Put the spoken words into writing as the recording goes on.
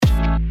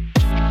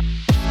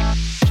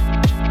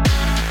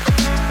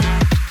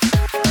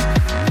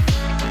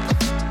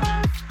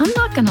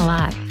not going to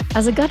lie.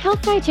 As a gut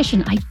health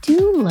dietitian, I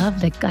do love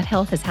that gut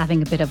health is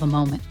having a bit of a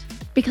moment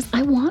because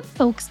I want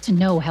folks to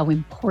know how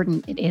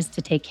important it is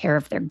to take care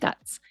of their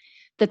guts,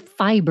 that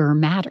fiber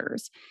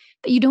matters,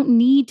 that you don't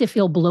need to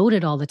feel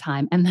bloated all the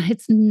time, and that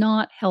it's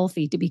not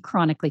healthy to be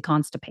chronically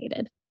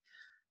constipated.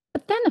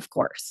 But then, of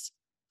course,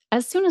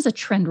 as soon as a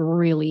trend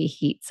really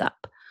heats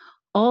up,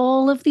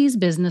 all of these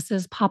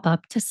businesses pop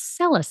up to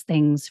sell us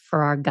things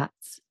for our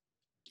guts.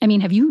 I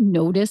mean, have you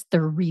noticed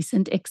the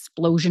recent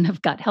explosion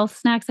of gut health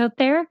snacks out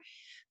there?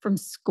 From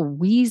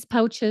squeeze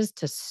pouches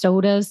to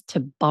sodas to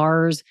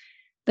bars,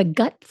 the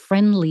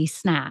gut-friendly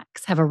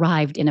snacks have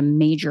arrived in a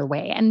major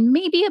way, and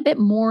maybe a bit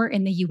more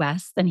in the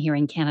US than here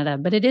in Canada,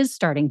 but it is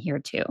starting here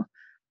too.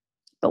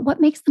 But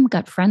what makes them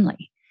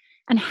gut-friendly?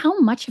 And how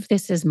much of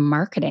this is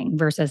marketing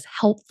versus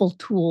helpful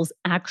tools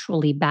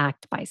actually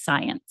backed by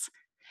science?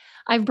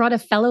 I've brought a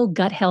fellow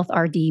gut health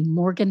RD,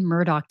 Morgan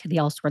Murdock, to the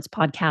All Sorts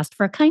podcast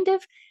for a kind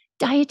of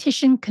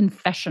dietitian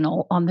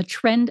confessional on the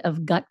trend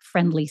of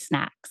gut-friendly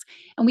snacks.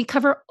 And we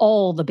cover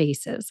all the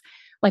bases,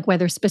 like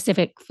whether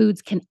specific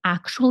foods can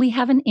actually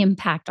have an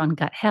impact on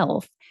gut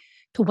health,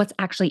 to what's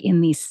actually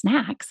in these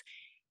snacks,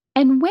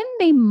 and when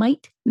they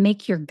might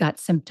make your gut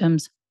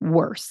symptoms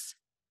worse.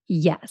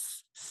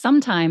 Yes,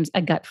 sometimes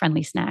a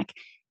gut-friendly snack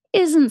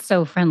isn't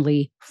so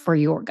friendly for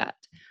your gut.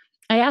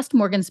 I asked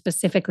Morgan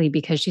specifically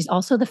because she's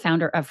also the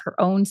founder of her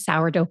own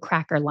sourdough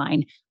cracker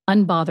line,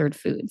 Unbothered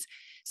Foods.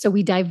 So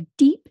we dive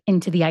deep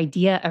into the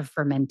idea of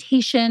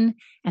fermentation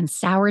and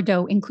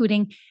sourdough,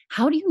 including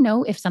how do you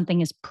know if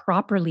something is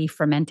properly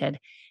fermented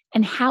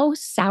and how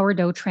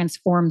sourdough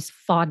transforms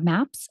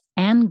FODMAPs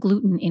and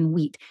gluten in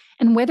wheat,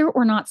 and whether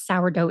or not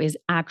sourdough is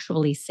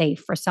actually safe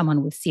for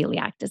someone with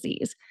celiac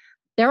disease.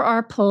 There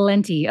are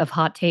plenty of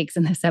hot takes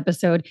in this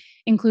episode,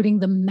 including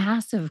the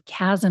massive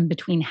chasm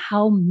between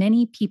how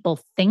many people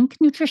think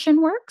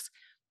nutrition works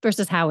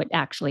versus how it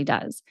actually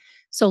does.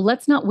 So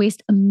let's not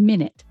waste a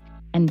minute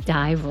and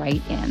dive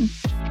right in.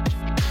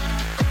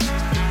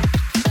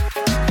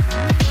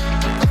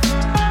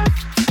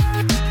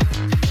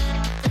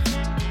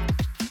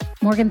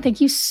 Morgan, thank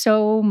you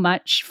so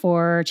much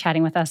for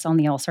chatting with us on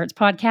the All Sorts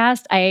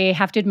podcast. I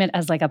have to admit,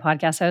 as like a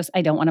podcast host,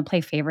 I don't want to play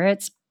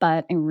favorites,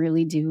 but I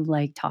really do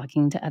like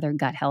talking to other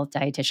gut health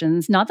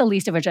dietitians, not the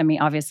least of which, I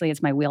mean, obviously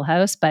it's my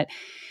wheelhouse, but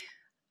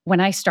when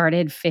I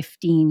started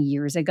 15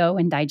 years ago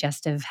in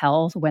digestive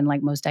health, when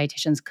like most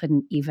dietitians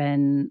couldn't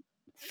even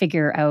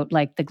figure out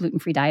like the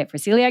gluten-free diet for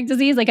celiac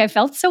disease, like I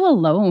felt so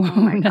alone.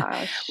 Oh my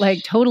gosh.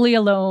 Like totally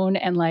alone.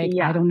 And like,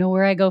 Yeah. I don't know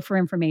where I go for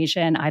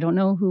information. I don't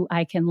know who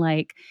I can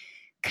like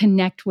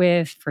connect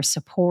with for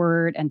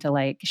support and to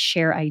like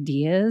share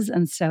ideas.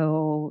 And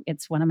so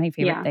it's one of my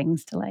favorite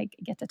things to like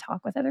get to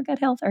talk with other gut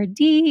health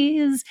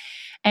RDs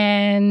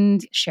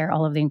and share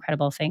all of the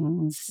incredible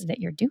things that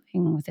you're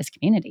doing with this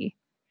community.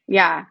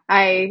 Yeah,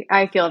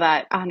 I feel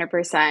that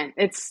 100%.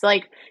 It's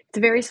like, it's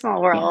a very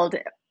small world.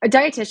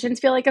 Dietitians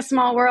feel like a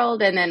small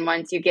world. And then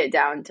once you get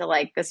down to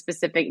like the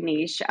specific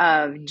niche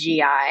of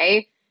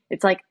GI,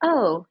 it's like,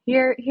 oh,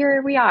 here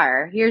we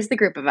are. Here's the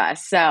group of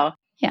us. So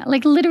yeah,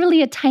 like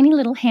literally a tiny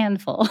little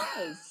handful.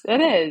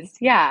 It is.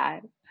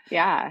 Yeah.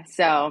 Yeah.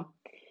 So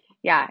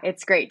yeah,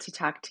 it's great to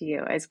talk to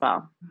you as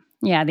well.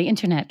 Yeah, the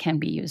internet can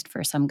be used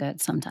for some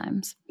good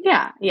sometimes.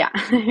 Yeah. Yeah.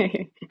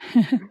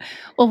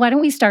 Well, why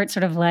don't we start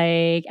sort of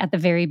like at the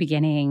very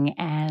beginning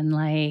and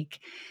like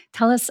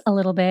tell us a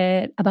little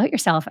bit about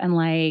yourself and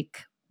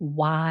like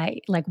why,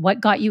 like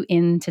what got you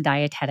into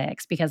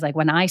dietetics? Because like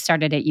when I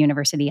started at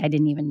university, I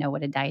didn't even know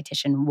what a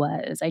dietitian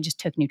was. I just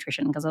took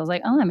nutrition because I was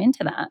like, oh, I'm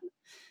into that.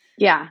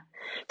 Yeah,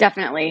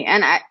 definitely.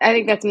 And I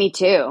think that's me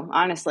too,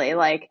 honestly.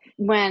 Like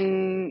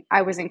when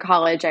I was in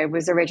college, I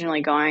was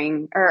originally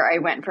I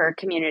went for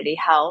community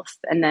health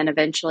and then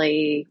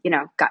eventually,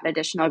 got an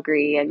additional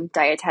degree in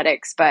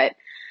dietetics. But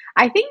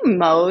I think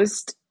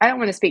I don't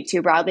want to speak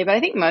too broadly, but I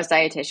think most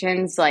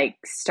dietitians like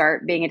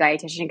start being a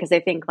dietitian because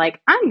they think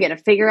like, I'm going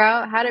to figure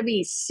out how to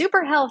be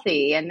super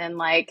healthy and then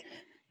like,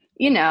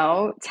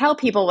 tell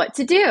people what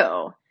to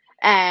do.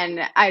 And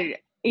I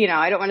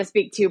don't want to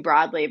speak too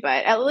broadly,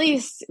 but at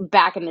least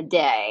back in the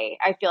day,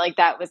 I feel like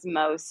that was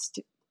most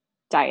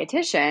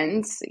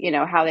dietitians,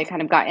 how they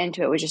kind of got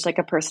into it was just like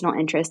a personal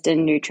interest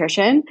in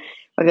nutrition,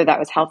 whether that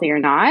was healthy or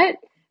not.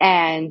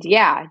 And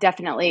yeah,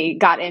 definitely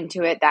got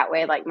into it that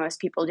way, like most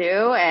people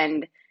do.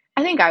 And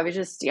I think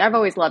I've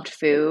always loved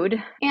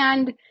food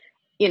and,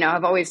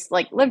 I've always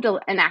like lived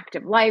an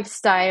active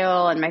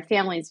lifestyle and my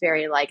family's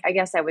very like, I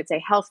guess I would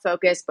say health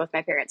focused. Both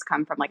my parents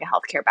come from like a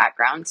healthcare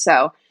background.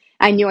 So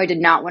I knew I did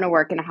not want to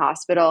work in a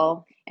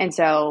hospital. And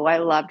so I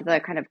loved the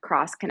kind of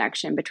cross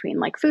connection between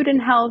like food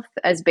and health,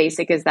 as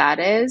basic as that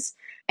is.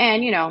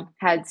 And,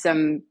 had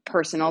some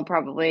personal,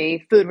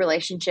 probably food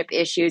relationship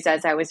issues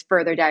as I was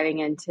further diving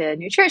into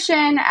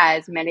nutrition,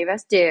 as many of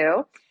us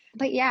do.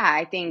 But yeah,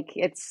 I think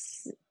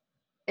it's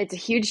a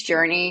huge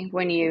journey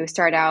when you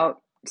start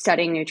out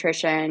studying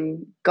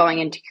nutrition, going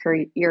into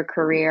your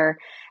career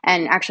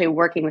and actually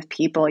working with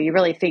people. You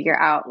really figure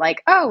out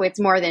like, oh, it's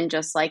more than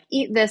just like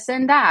eat this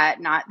and that,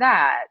 not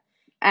that.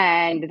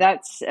 And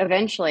that's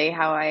eventually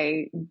how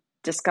I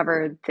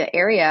discovered the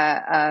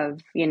area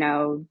of,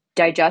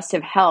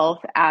 digestive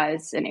health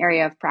as an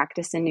area of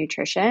practice in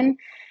nutrition.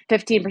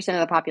 15% of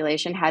the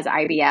population has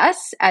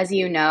IBS, as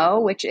you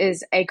know, which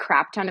is a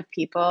crap ton of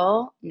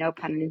people, no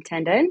pun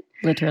intended.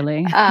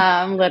 Literally.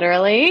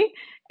 Literally.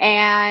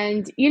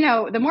 And,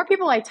 the more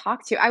people I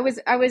talk to, I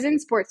was in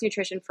sports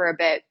nutrition for a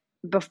bit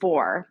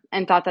before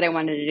and thought that I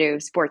wanted to do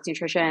sports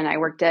nutrition. I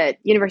worked at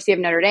University of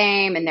Notre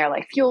Dame and their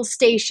like fuel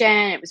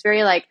station. It was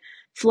very like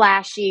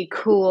flashy,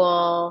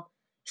 cool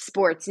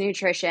sports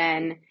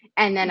nutrition.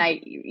 And then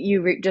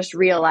just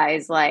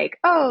realize like,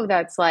 oh,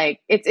 that's like,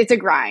 it's a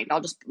grind. I'll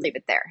just leave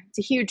it there. It's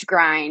a huge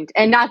grind.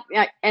 And that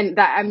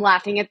I'm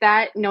laughing at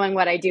that, knowing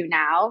what I do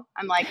now.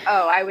 I'm like,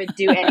 oh, I would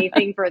do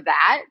anything for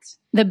that.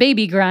 The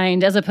baby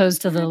grind as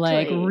opposed to the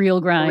like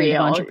real grind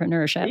of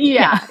entrepreneurship.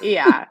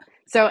 Yeah.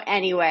 So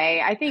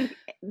anyway, I think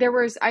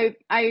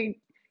I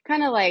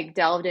kind of like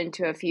delved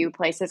into a few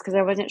places because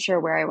I wasn't sure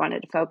where I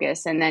wanted to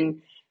focus. And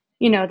then,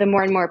 the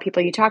more and more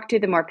people you talk to,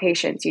 the more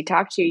patients you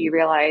talk to, you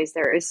realize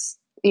there is,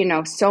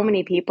 so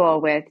many people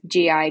with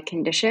GI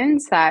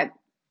conditions that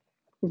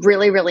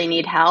really, really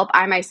need help.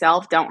 I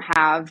myself don't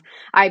have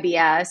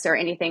IBS or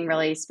anything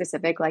really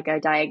specific like a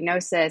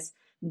diagnosis,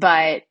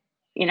 but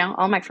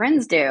all my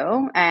friends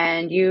do.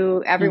 And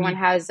everyone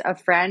has a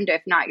friend,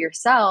 if not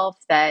yourself,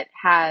 that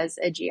has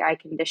a GI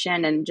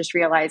condition, and just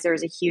realize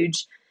there's a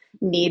huge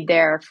need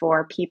there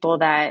for people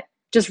that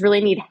just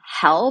really need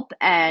help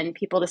and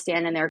people to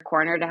stand in their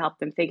corner to help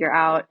them figure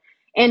out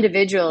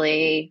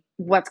individually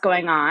what's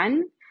going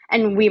on.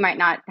 And we might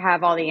not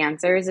have all the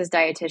answers as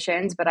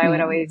dietitians, but I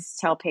would always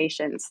tell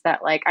patients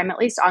that like, I'm at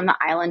least on the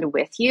island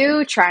with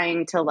you,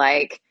 trying to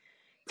like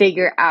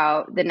figure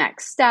out the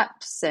next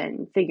steps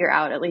and figure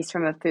out, at least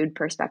from a food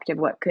perspective,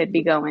 what could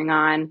be going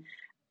on.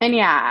 And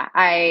yeah,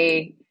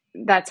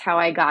 that's how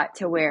I got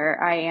to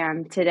where I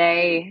am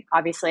today.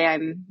 Obviously,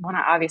 I'm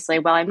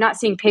not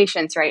seeing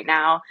patients right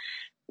now.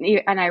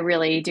 And I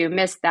really do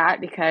miss that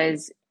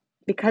because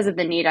of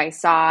the need I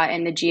saw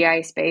in the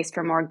GI space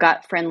for more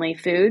gut-friendly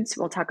foods.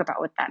 We'll talk about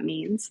what that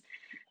means.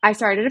 I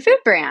started a food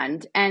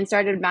brand and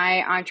started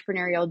my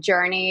entrepreneurial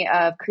journey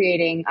of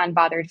creating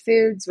Unbothered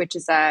Foods, which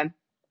is a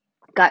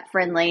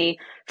gut-friendly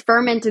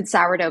fermented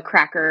sourdough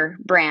cracker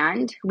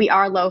brand. We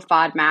are low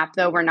FODMAP,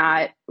 though we're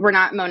not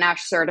Monash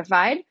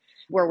certified.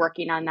 We're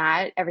working on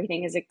that.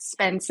 Everything is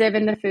expensive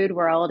in the food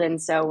world, and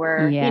so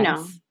we're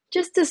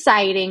just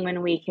deciding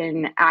when we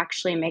can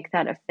actually make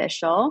that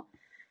official.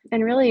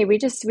 And really, we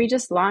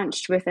just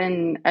launched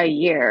within a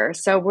year.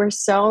 So we're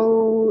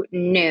so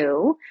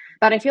new,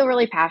 but I feel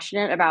really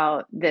passionate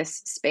about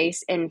this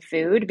space in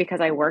food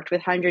because I worked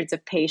with hundreds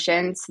of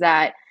patients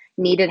that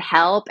needed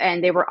help,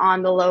 and they were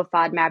on the low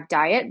FODMAP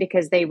diet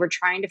because they were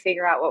trying to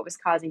figure out what was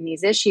causing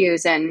these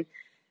issues. And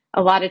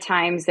a lot of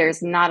times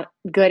there's not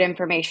good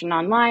information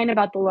online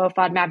about the low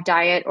FODMAP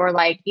diet, or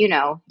like,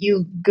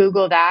 you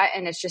Google that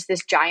and it's just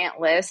this giant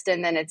list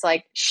and then it's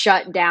like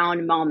shut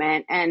down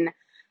moment. And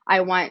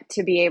I want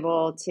to be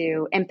able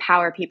to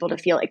empower people to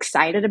feel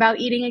excited about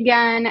eating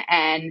again,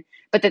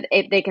 but that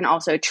they can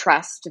also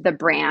trust the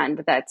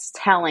brand that's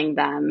telling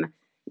them,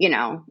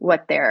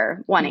 what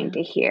they're wanting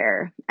to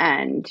hear.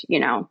 And,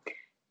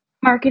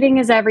 marketing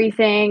is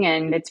everything,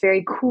 and it's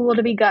very cool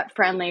to be gut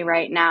friendly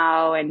right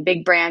now. And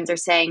big brands are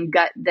saying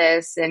gut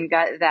this and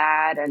gut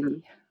that,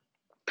 and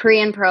pre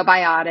and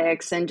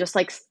probiotics, and just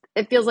like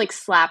it feels like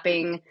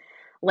slapping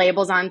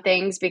labels on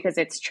things because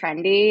it's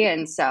trendy.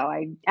 And so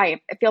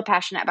I feel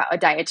passionate about a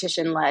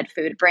dietitian led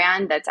food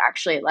brand that's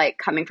actually like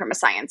coming from a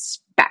science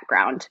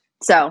background.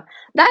 So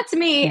that's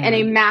me in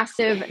a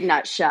massive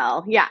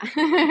nutshell. Yeah.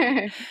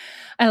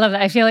 I love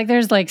that. I feel like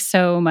there's like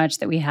so much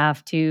that we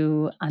have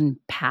to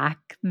unpack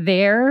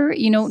there,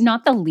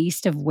 not the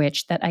least of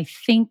which that I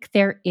think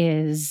there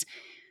is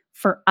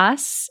for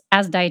us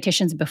as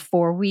dietitians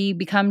before we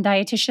become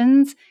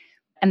dietitians,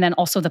 and then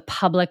also the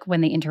public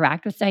when they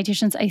interact with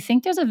dietitians. I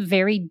think there's a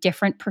very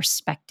different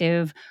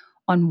perspective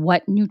on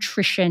what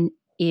nutrition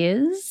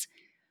is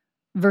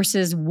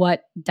versus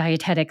what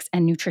dietetics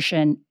and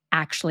nutrition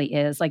actually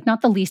is. Like,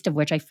 not the least of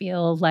which I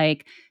feel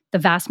like the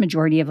vast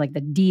majority of like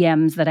the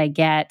DMs that I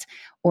get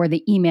or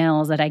the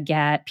emails that I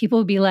get, people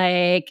would be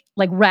like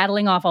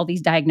rattling off all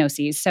these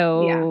diagnoses.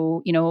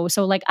 So,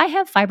 so like I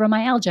have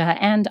fibromyalgia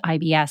and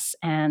IBS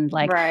and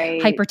like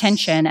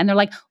hypertension. And they're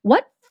like,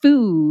 what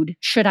food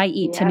should I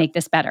eat to make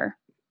this better?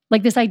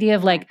 Like this idea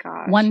of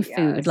one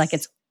food, like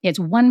it's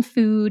one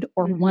food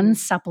or one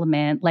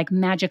supplement, like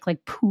magic,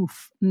 like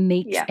poof,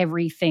 makes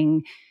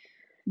everything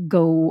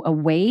go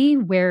away.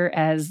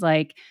 Whereas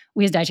like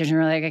we as dietitians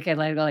are like, okay,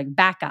 like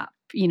back up.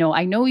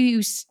 I know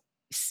you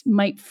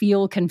might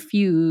feel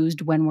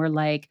confused when we're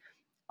like,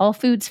 all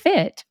foods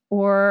fit,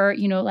 or,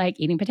 like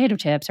eating potato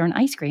chips or an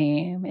ice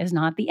cream is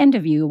not the end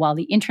of you, while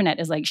the internet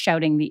is like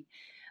shouting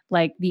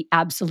the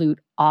absolute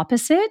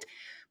opposite.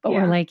 But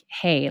we're like,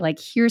 hey, like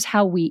here's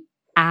how we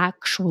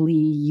actually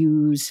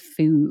use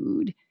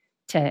food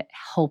to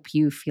help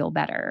you feel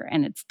better.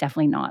 And it's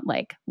definitely not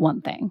like one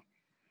thing.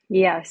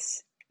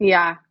 Yes.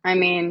 Yeah. I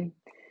mean,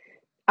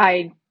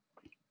 I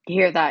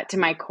hear that to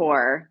my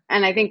core.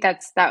 And I think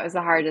that was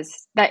the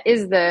hardest. That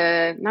is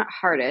the not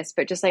hardest,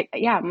 but just like,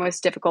 yeah,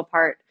 most difficult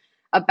part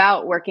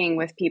about working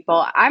with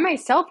people. I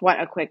myself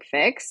want a quick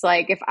fix.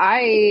 Like if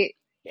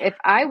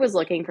I was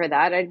looking for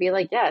that, I'd be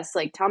like, yes,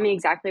 like tell me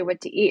exactly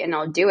what to eat and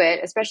I'll do it,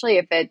 especially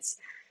if it's,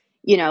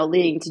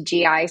 leading to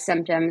GI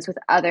symptoms with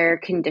other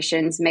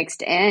conditions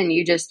mixed in.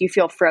 You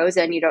feel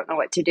frozen, you don't know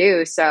what to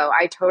do. So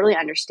I totally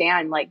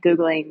understand like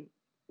Googling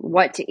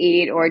what to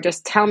eat or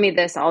just tell me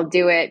this, I'll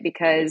do it,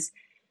 because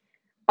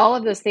all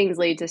of those things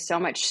lead to so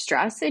much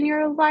stress in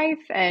your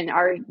life, and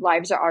our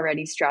lives are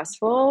already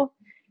stressful.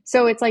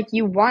 So it's like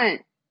you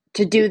want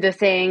to do the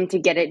thing to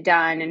get it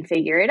done and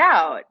figure it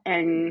out.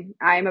 And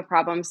I'm a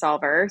problem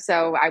solver,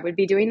 so I would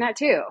be doing that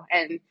too.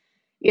 And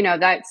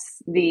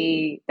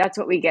that's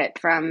what we get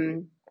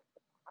from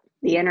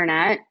the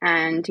internet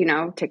and,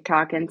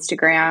 TikTok,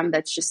 Instagram,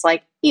 that's just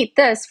like eat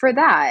this for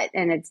that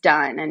and it's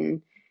done.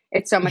 And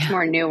it's so much Yeah.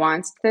 more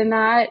nuanced than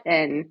that.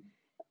 And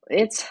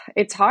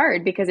it's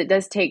hard because it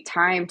does take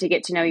time to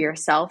get to know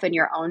yourself and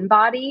your own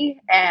body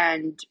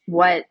and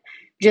what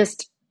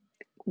just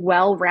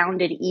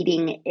well-rounded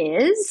eating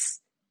is,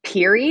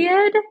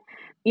 period.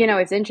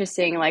 It's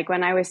interesting. Like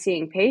when I was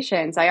seeing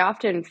patients, I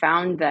often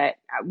found that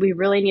we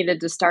really needed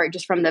to start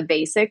just from the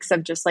basics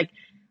of just like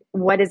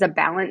what is a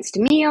balanced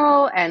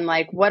meal and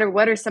like what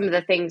are some of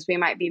the things we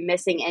might be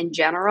missing in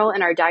general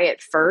in our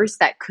diet first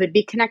that could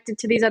be connected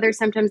to these other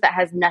symptoms that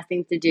has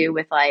nothing to do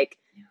with like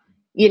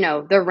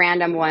the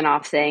random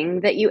one-off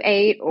thing that you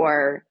ate,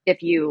 or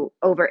if you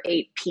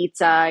overate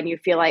pizza and you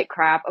feel like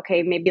crap,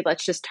 okay, maybe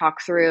let's just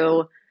talk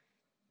through,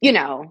 you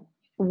know,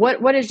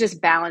 what is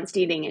just balanced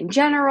eating in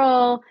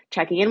general,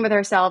 checking in with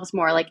ourselves,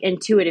 more like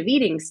intuitive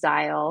eating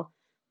style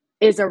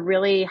is a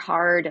really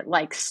hard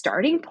like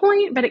starting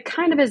point, but it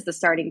kind of is the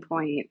starting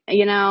point.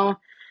 And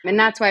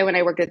that's why when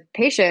I work with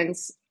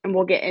patients, and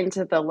we'll get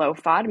into the low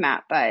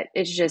FODMAP, but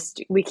it's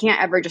just, we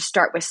can't ever just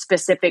start with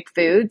specific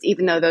foods,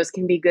 even though those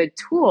can be good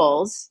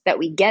tools that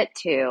we get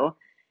to.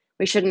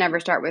 We should never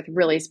start with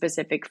really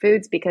specific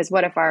foods, because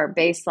what if our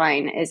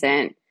baseline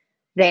isn't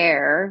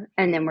there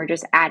and then we're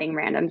just adding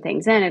random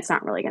things in? It's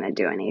not really going to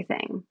do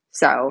anything.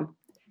 So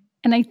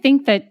And I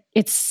think that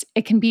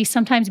it can be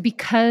sometimes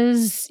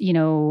because,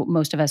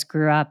 most of us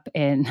grew up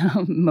in,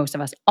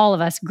 all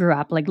of us grew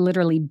up like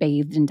literally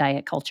bathed in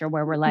diet culture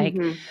where we're like,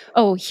 mhm.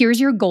 oh, here's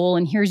your goal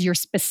and here's your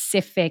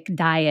specific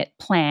diet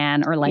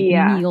plan or like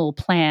Yeah, meal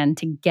plan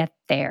to get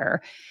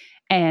there.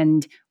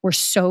 And we're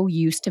so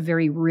used to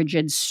very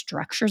rigid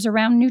structures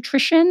around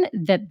nutrition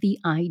that the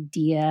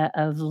idea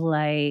of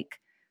like,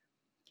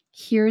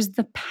 here's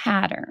the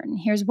pattern.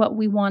 Here's what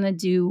we want to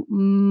do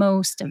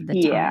most of the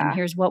time. yeah,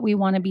 Here's what we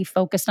want to be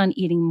focused on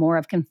eating more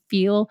of can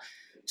feel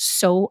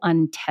so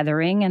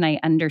untethering. And I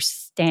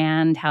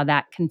understand how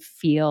that can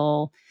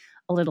feel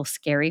a little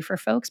scary for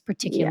folks, yeah,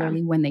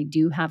 particularly when they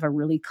do have a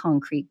really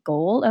concrete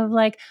goal of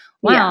like,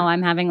 yeah, wow,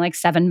 I'm having like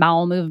 7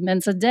 bowel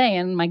movements a day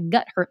and my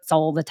gut hurts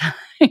all the time.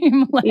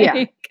 yeah,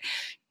 Like,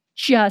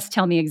 just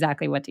tell me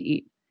exactly what to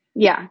eat.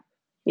 yeah,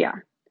 yeah,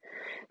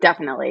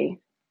 definitely.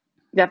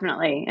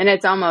 Definitely. And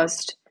it's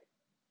almost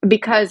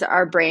because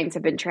our brains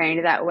have been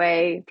trained that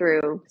way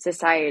through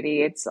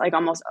society, it's like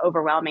almost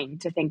overwhelming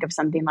to think of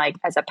something like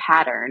as a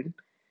pattern.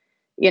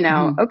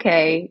 Mhm.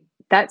 Okay,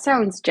 that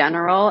sounds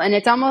general. And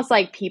it's almost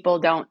like people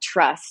don't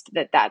trust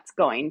that that's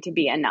going to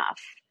be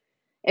enough.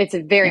 It's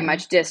a very Yeah.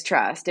 much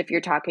distrust if you're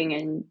talking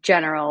in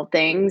general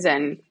things.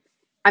 And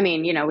I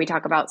mean, we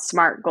talk about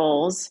smart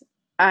goals.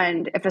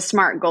 And if a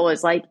smart goal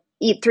is like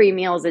eat 3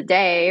 meals a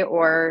day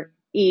or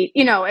eat,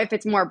 if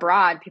it's more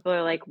broad, people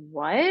are like,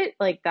 what?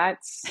 Like,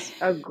 that's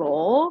a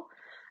goal?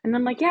 And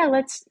I'm like,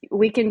 yeah,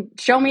 we can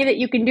show me that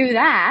you can do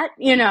that,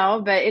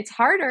 but it's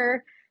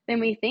harder than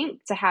we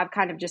think to have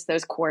kind of just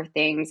those core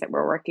things that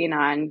we're working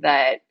on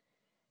that,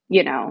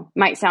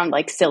 might sound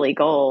like silly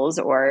goals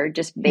or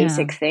just Yeah.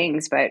 basic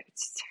things, but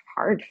it's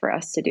hard for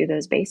us to do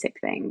those basic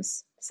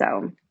things.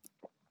 So,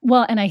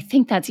 Well, and I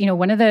think that's,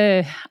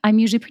 I'm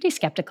usually pretty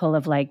skeptical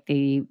of like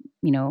the,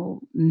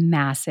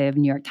 massive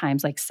New York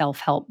Times, like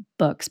self-help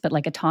books, but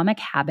like Atomic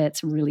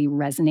Habits really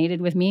resonated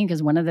with me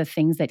because one of the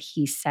things that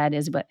he said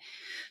is, but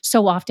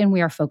so often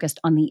we are focused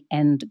on the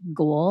end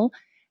goal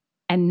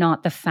and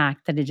not the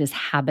fact that it is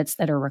habits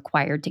that are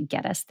required to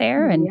get us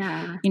there. And,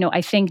 yeah.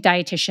 I think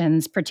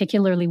dietitians,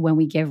 particularly when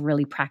we give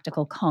really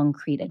practical,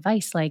 concrete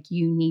advice, like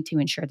you need to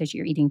ensure that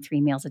you're eating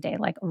 3 meals a day,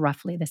 like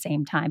roughly the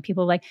same time.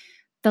 People are like,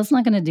 that's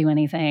not going to do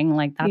anything.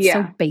 Like, that's so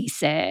Yeah.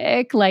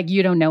 basic. Like,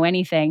 you don't know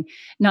anything.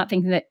 Not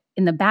thinking that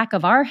in the back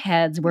of our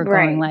heads, we're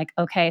going Right. like,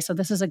 okay, so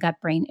this is a gut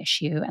brain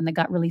issue and the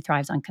gut really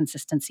thrives on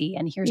consistency.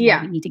 And here's why we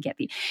Yeah. need to get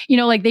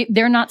like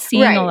they're not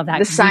seeing all Right. of that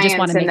The because we just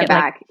want science to in make the it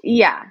like, back.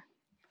 Yeah.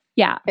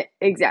 yeah,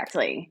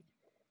 Exactly.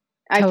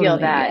 I feel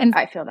totally. that. And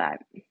I feel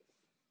that.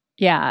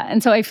 yeah.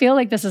 And so I feel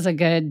like this is a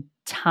good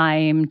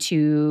time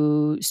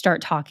to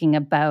start talking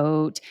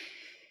about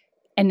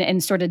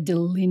and sort of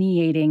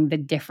delineating the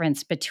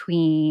difference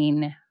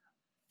between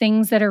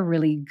things that are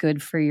really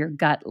good for your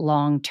gut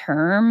long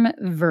term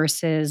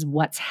versus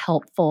what's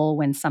helpful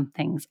when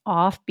something's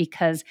off.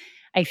 Because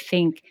I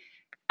think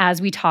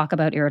as we talk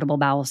about irritable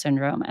bowel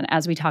syndrome and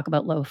as we talk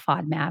about low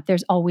FODMAP,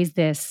 there's always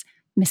this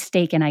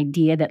mistaken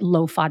idea that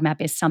low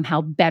FODMAP is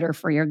somehow better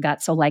for your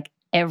gut. So like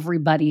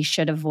everybody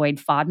should avoid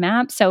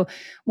FODMAP. So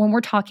when we're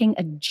talking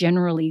a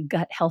generally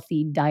gut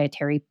healthy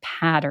dietary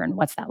pattern,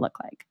 what's that look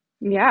like?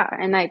 Yeah,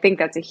 and I think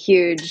that's a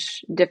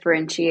huge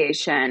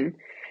differentiation.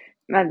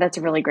 That's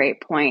a really great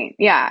point.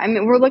 Yeah, I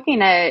mean, we're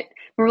looking at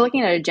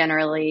a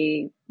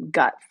generally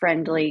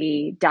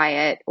gut-friendly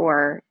diet,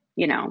 or,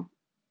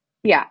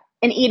 yeah,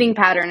 an eating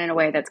pattern in a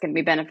way that's going to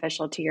be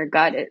beneficial to your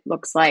gut. It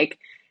looks like,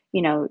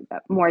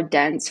 more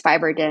dense,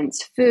 fiber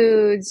dense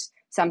foods.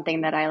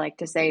 Something that I like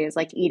to say is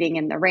like eating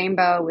in the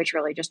rainbow, which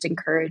really just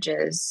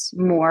encourages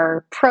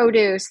more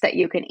produce that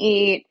you can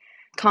eat,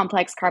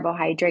 complex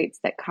carbohydrates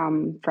that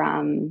come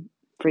from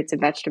fruits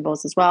and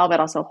vegetables as well, but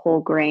also whole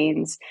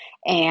grains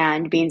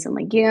and beans and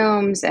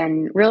legumes.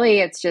 And really,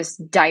 it's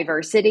just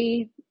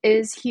diversity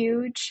is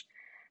huge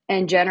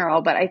in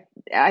general. But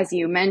as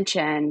you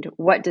mentioned,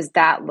 what does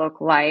that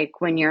look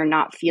like when you're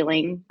not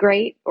feeling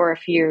great, or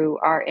if you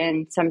are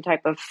in some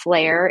type of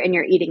flare and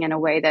you're eating in a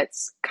way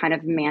that's kind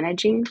of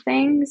managing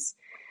things?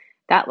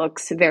 That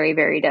looks very,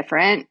 very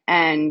different.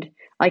 And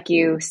like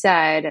you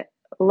said,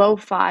 low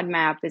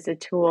FODMAP is a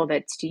tool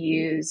that's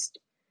used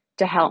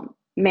to help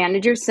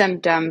manage your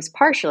symptoms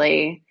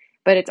partially,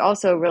 but it's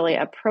also really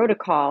a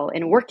protocol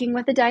in working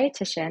with a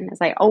dietitian. As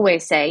I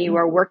always say, you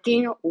are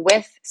working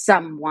with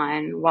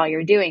someone while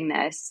you're doing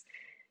this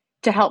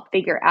to help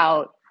figure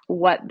out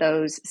what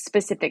those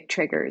specific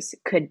triggers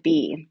could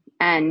be.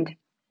 And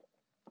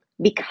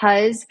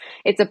because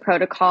it's a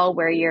protocol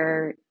where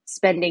you're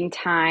spending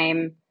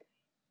time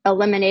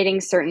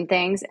eliminating certain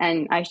things,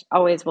 and I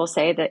always will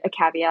say that a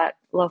caveat,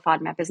 low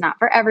FODMAP is not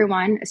for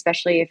everyone,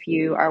 especially if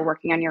you are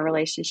working on your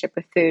relationship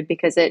with food,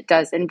 because it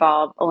does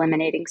involve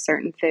eliminating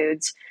certain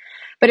foods.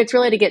 But it's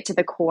really to get to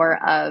the core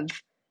of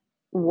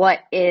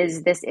what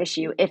is this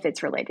issue if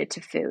it's related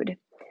to food.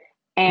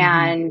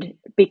 And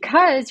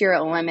because you're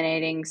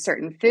eliminating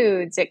certain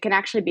foods, it can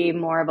actually be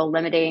more of a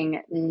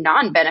limiting,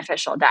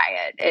 non-beneficial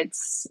diet.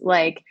 It's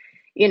like,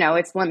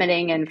 it's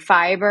limiting in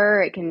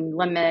fiber. It can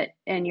limit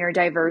in your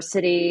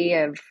diversity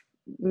of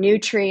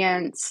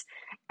nutrients.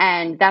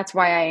 And that's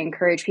why I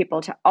encourage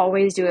people to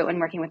always do it when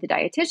working with a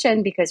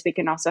dietitian, because we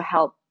can also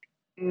help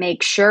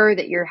make sure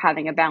that you're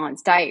having a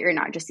balanced diet. You're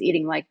not just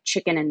eating like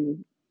chicken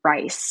and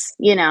rice,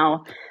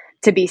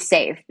 to be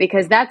safe,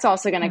 because that's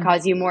also going to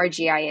cause you more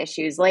GI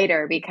issues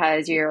later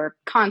because you're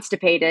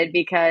constipated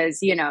because,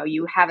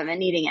 you haven't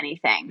been eating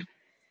anything.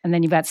 And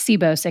then you've got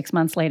SIBO 6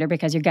 months later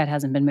because your gut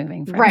hasn't been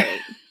moving. Right.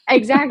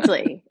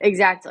 Exactly.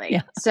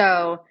 Yeah.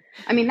 So,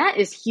 I mean, that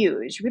is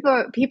huge.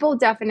 People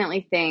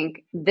definitely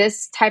think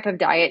this type of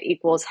diet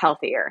equals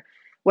healthier,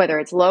 whether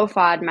it's low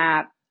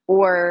FODMAP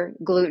or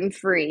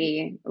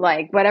gluten-free,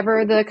 like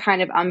whatever the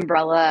kind of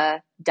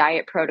umbrella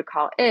diet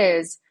protocol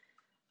is.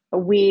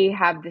 We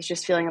have this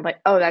just feeling of like,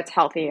 oh, that's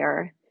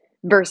healthier,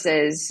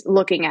 versus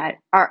looking at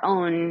our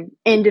own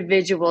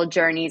individual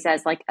journeys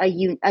as like a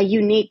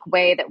unique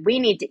way that we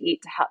need to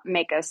eat to help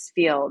make us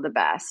feel the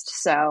best.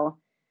 So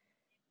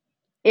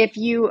if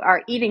you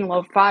are eating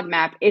low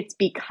FODMAP, it's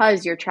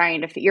because you're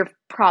you're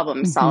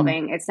problem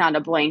solving. It's not a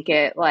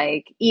blanket,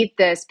 like, eat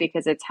this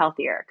because it's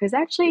healthier. Because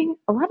actually,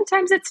 a lot of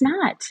times it's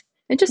not.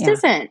 It just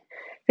isn't.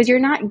 Because you're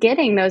not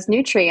getting those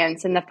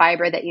nutrients and the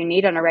fiber that you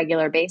need on a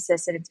regular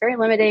basis. And it's very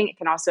limiting. It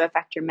can also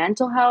affect your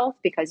mental health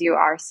because you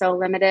are so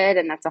limited.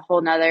 And that's a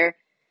whole nother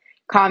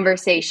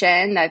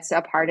conversation that's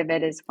a part of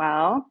it as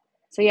well.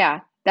 So yeah,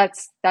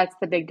 that's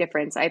the big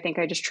difference. I think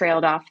I just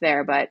trailed off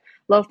there, but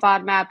low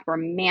FODMAP, we're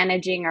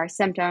managing our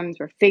symptoms.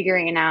 We're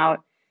figuring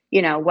out,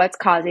 what's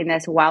causing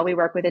this while we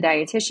work with a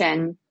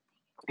dietitian.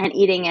 And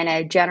eating in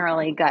a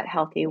generally gut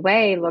healthy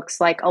way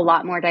looks like a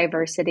lot more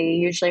diversity,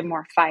 usually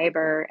more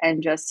fiber,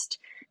 and just,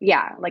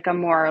 like a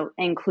more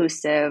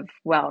inclusive,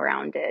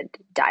 well-rounded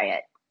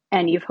diet.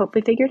 And you've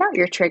hopefully figured out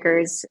your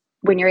triggers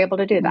when you're able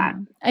to do that.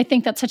 I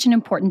think that's such an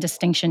important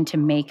distinction to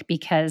make,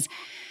 because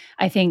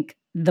I think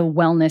the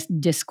wellness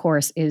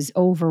discourse is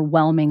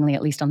overwhelmingly,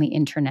 at least on the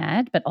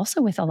internet, but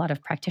also with a lot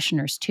of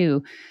practitioners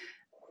too,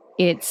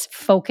 it's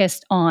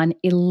focused on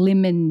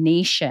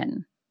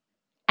elimination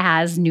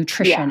as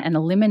nutrition. And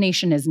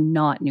elimination is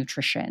not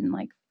nutrition.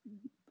 Like,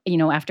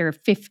 after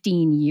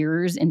 15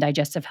 years in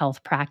digestive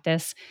health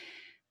practice,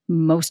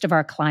 most of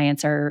our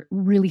clients are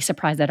really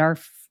surprised that our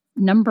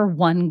number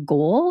one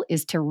goal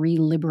is to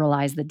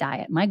re-liberalize the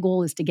diet. My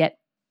goal is to get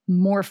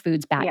more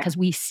foods back, because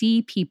we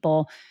see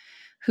people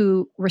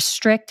who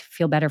restrict,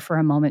 feel better for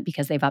a moment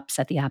because they've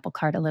upset the apple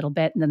cart a little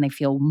bit, and then they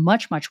feel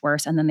much, much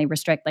worse. And then they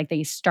restrict, like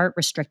they start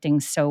restricting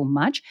so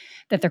much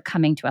that they're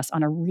coming to us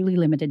on a really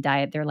limited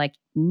diet. They're like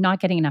not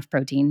getting enough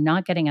protein,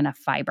 not getting enough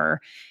fiber.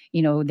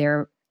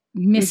 They're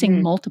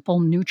missing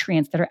multiple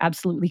nutrients that are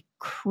absolutely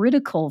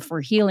critical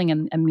for healing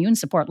and immune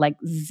support, like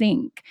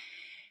zinc.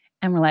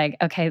 And we're like,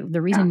 okay, the Yeah.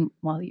 reason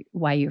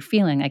why you're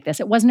feeling like this,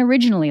 it wasn't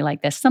originally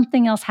like this.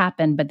 Something else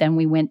happened, but then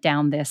we went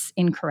down this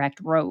incorrect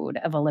road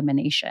of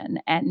elimination.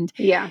 And,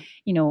 Yeah.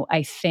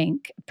 I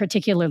think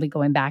particularly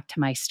going back to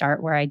my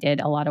start where I did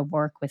a lot of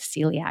work with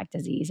celiac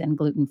disease and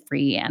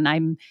gluten-free.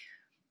 And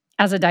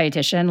as a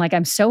dietitian, like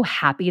I'm so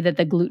happy that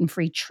the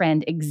gluten-free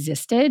trend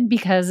existed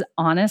because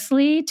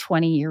honestly,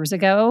 20 years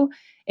ago,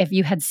 if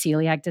you had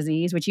celiac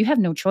disease, which you have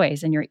no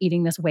choice and you're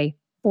eating this way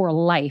for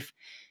life,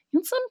 you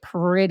had some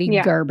pretty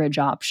Yeah. garbage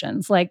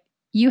options. Like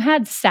you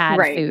had sad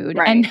Right. food.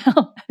 And Right.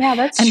 now, Yeah,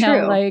 that's and now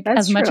true. like That's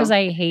as much as true.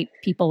 I hate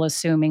people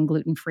assuming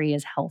gluten-free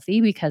is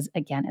healthy, because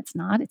again, it's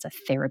not, it's a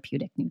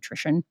therapeutic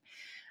nutrition,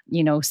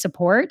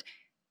 support.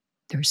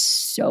 There's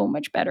so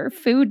much better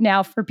food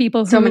now for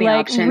people So who many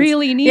like options.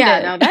 really need Yeah,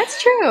 it. no,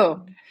 that's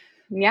true.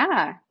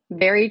 Yeah,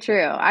 very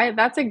true.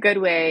 That's a good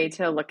way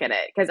to look at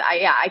it because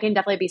I can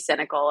definitely be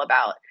cynical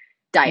about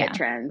diet Yeah.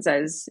 trends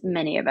as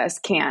many of us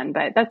can,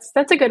 but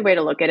that's a good way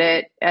to look at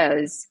it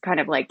as kind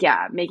of like,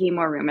 yeah, making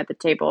more room at the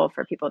table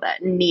for people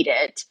that need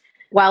it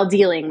while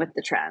dealing with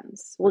the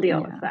trends. We'll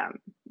deal with Yeah. them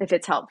if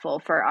it's helpful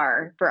for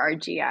our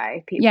GI Yeah,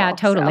 people.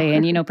 So, totally.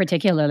 And,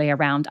 particularly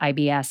around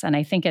IBS. And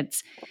I think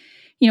it's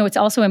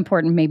also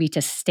important maybe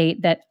to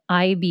state that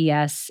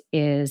IBS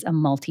is a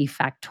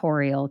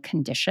multifactorial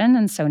condition.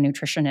 And so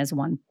nutrition is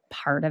one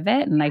part of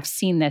it. And I've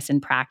seen this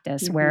in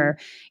practice mhm. where,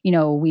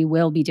 we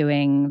will be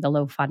doing the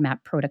low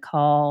FODMAP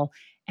protocol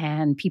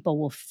and people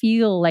will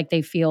feel like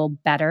they feel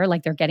better,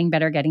 like they're getting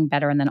better.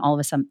 And then all of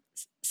a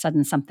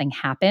sudden something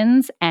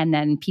happens and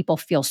then people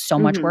feel so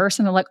much Mhm. worse.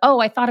 And they're like, oh,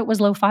 I thought it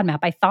was low FODMAP.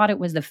 I thought it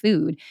was the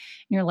food. And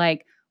you're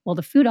like, well,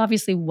 the food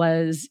obviously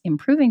was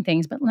improving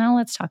things, but now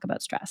let's talk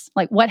about stress.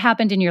 Like what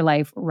happened in your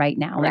life right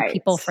now? Like Right.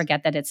 people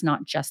forget that it's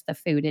not just the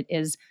food, it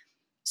is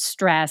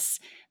stress.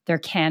 There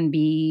can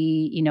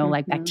be,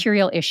 like Mhm.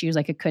 bacterial issues,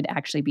 like it could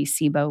actually be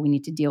SIBO. We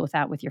need to deal with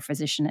that with your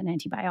physician and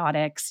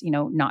antibiotics,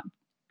 not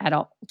at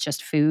all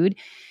just food.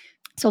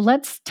 So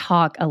let's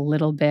talk a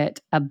little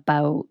bit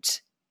about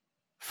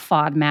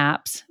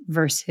FODMAPs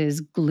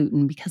versus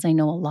gluten, because I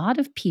know a lot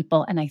of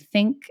people, and I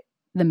think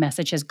the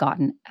message has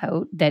gotten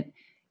out that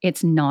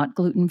it's not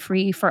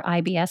gluten-free for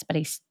IBS, but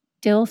I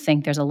still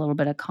think there's a little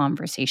bit of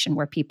conversation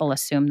where people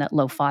assume that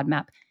low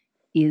FODMAP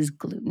is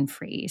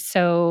gluten-free.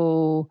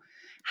 So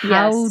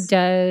how Yes.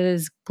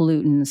 does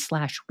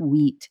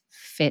gluten/wheat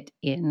fit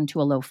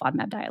into a low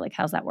FODMAP diet? Like,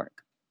 how's that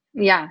work?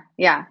 Yeah,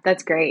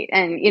 that's great.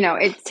 And,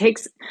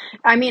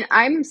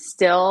 I'm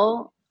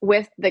still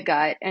with the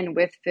gut and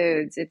with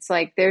foods. It's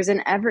like there's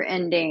an ever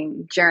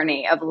ending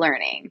journey of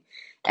learning.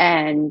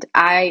 And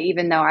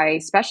even though I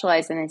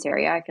specialize in this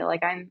area, I feel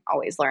like I'm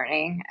always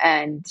learning.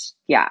 And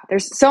yeah,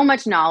 there's so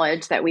much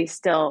knowledge that we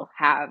still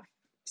have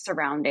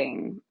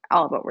surrounding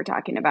all of what we're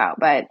talking about.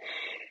 But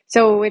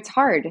so it's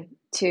hard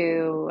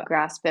to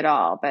grasp it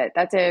all. But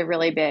that's a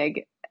really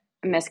big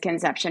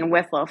misconception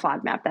with low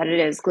FODMAP that it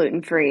is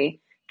gluten-free.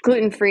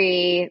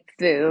 Gluten-free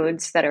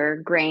foods that are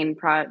grain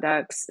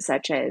products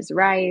such as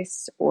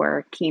rice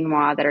or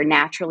quinoa that are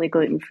naturally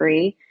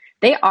gluten-free,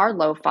 they are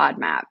low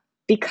FODMAP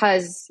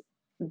because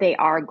they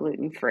are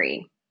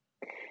gluten-free.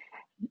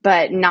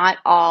 But not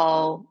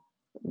all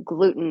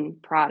gluten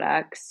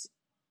products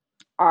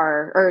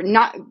or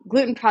not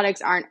gluten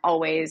products aren't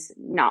always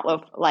not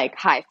low, like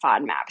high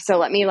FODMAP. So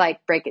let me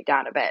break it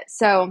down a bit.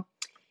 So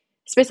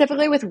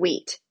specifically with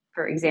wheat,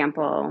 for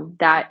example,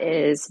 that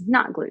is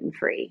not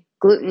gluten-free.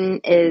 Gluten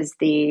is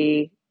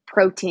the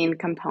protein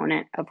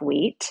component of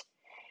wheat.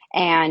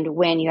 And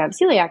when you have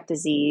celiac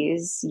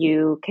disease,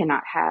 you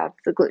cannot have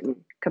the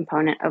gluten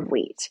component of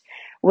wheat.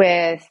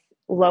 With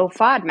low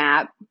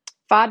FODMAP,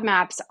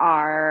 FODMAPs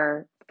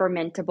are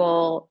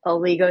fermentable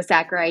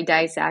oligosaccharide,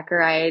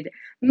 disaccharide,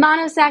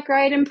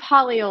 monosaccharide, and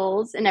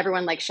polyols. And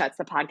everyone shuts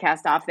the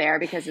podcast off there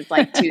because it's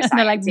too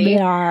They're like, sciencey.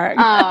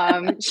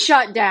 blarg.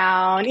 Shut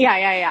down.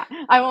 Yeah.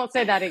 I won't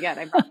say that again,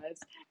 I promise.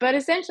 But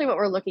essentially what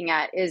we're looking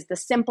at is the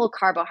simple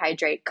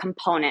carbohydrate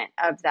component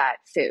of that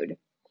food.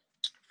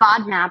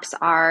 FODMAPs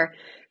are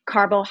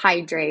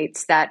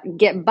carbohydrates that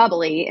get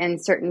bubbly in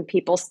certain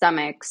people's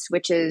stomachs,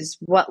 which is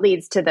what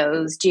leads to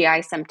those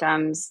GI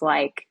symptoms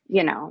like,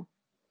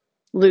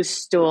 loose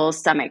stools,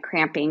 stomach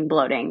cramping,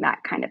 bloating, that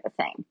kind of a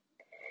thing.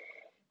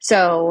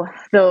 So,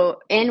 though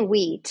in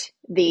wheat,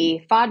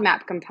 the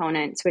FODMAP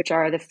components, which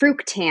are the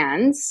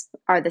fructans,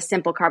 are the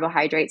simple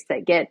carbohydrates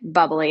that get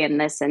bubbly and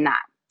this and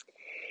that.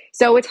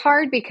 So it's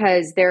hard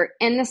because they're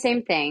in the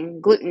same thing,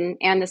 gluten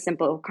and the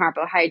simple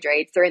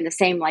carbohydrates, they're in the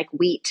same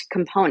wheat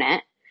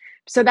component.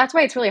 So that's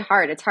why it's really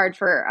hard. It's hard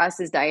for us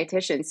as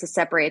dietitians to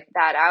separate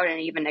that out and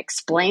even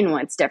explain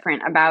what's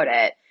different about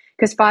it.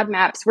 Because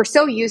FODMAPs, we're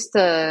so used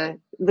to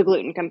the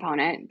gluten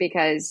component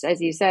because,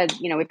 as you said,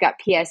 we've got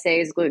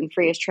PSAs,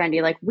 gluten-free is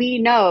trendy. We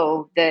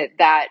know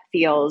that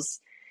feels,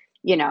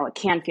 it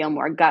can feel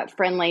more gut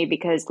friendly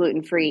because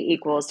gluten-free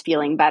equals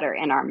feeling better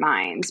in our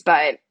minds.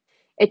 But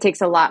it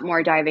takes a lot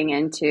more diving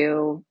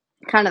into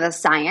kind of the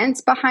science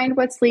behind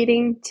what's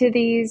leading to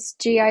these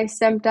GI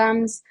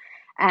symptoms.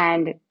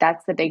 And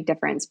that's the big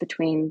difference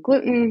between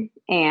gluten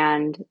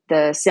and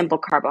the simple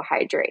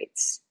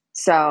carbohydrates.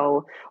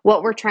 So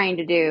what we're trying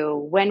to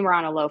do when we're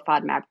on a low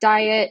FODMAP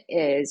diet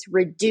is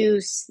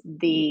reduce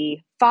the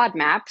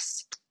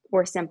FODMAPs,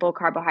 or simple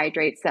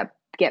carbohydrates that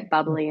get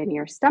bubbly in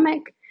your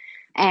stomach.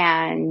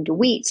 And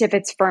wheat, if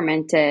it's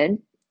fermented,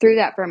 through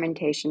that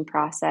fermentation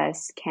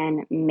process,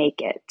 can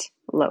make it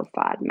low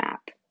FODMAP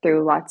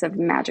through lots of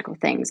magical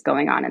things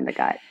going on in the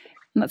gut.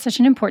 And that's such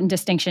an important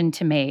distinction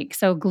to make.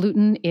 So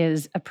gluten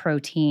is a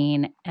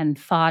protein and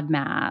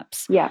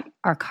FODMAPs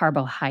are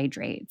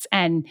carbohydrates.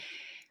 And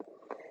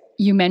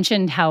you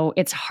mentioned how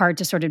it's hard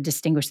to sort of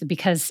distinguish them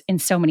because in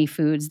so many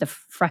foods, the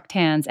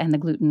fructans and the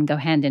gluten go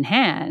hand in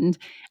hand.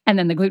 And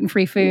then the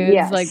gluten-free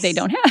foods, like they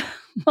don't have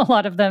a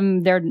lot of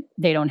them,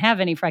 they don't have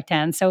any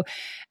fructans. So,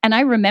 and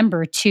I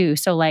remember too,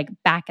 so like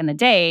back in the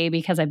day,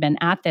 because I've been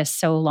at this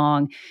so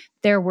long,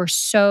 there were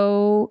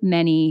so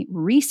many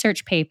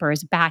research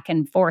papers back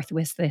and forth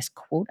with this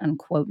quote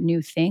unquote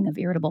new thing of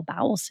irritable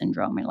bowel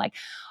syndrome. And like,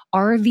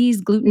 are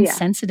these gluten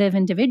sensitive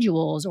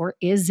individuals, or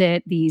is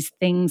it these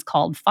things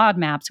called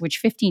FODMAPs, which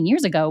 15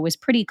 years ago was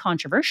pretty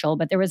controversial,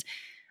 but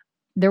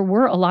there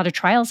were a lot of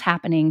trials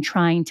happening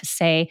trying to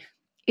say,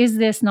 is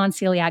this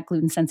non-celiac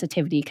gluten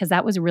sensitivity? Because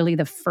that was really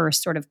the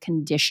first sort of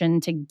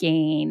condition to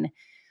gain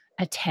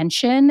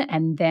attention.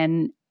 And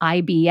then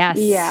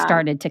IBS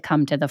started to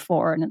come to the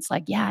fore. And it's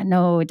like, yeah,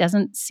 no, it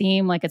doesn't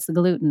seem like it's the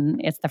gluten,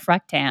 it's the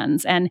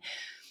fructans. And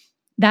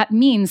that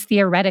means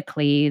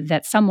theoretically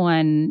that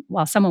someone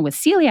with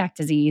celiac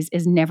disease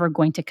is never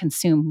going to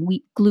consume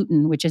wheat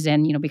gluten, which is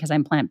in, because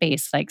I'm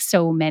plant-based, like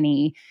so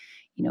many,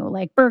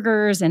 like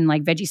burgers and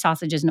like veggie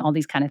sausages and all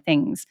these kind of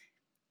things.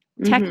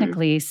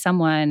 Technically,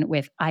 someone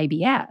with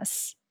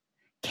IBS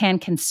can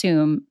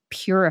consume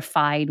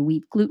purified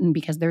wheat gluten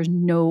because there's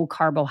no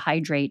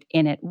carbohydrate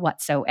in it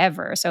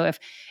whatsoever. So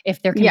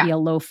if there can be a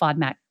low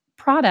FODMAP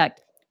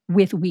product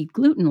with wheat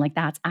gluten, like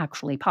that's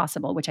actually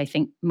possible, which I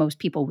think most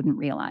people wouldn't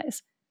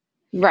realize.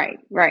 Right.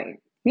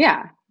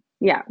 Yeah.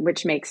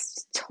 Which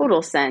makes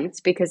total sense,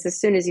 because as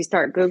soon as you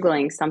start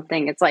Googling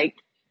something, it's like,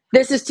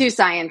 this is too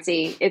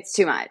sciencey, it's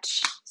too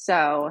much.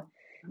 So,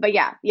 but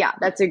yeah,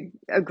 that's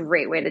a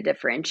great way to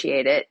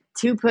differentiate it.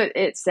 To put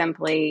it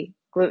simply,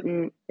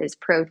 gluten is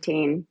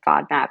protein,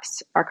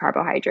 FODMAPs are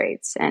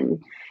carbohydrates,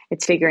 and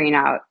it's figuring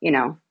out,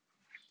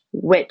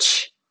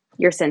 which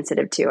you're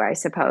sensitive to, I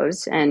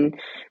suppose. And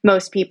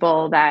most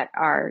people that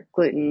are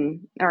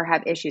gluten or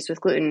have issues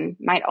with gluten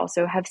might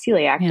also have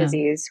celiac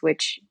disease,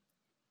 which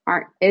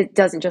it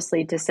doesn't just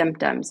lead to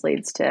symptoms,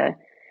 leads to,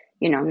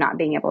 not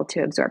being able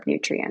to absorb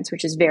nutrients,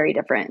 which is very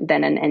different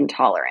than an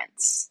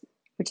intolerance,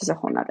 which is a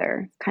whole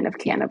nother kind of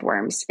can of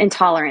worms.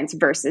 Intolerance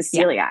versus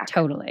celiac. Yeah,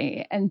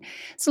 totally. And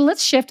so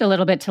let's shift a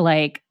little bit to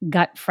like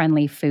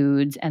gut-friendly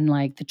foods and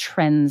like the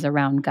trends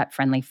around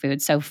gut-friendly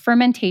foods. So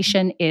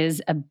fermentation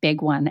is a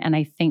big one. And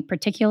I think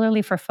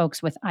particularly for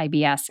folks with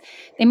IBS,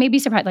 they may be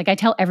surprised. Like I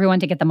tell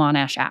everyone to get the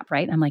Monash app,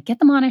 right? I'm like, get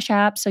the Monash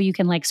app so you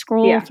can like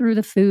scroll through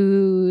the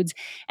foods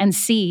and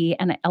see.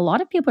 And a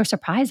lot of people are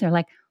surprised. They're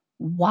like,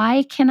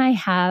 why can I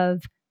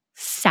have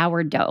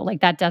sourdough?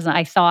 Like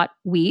I thought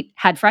wheat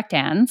had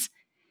fructans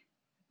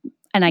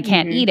and I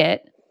can't eat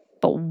it.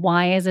 But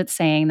why is it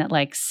saying that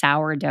like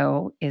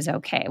sourdough is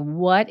okay?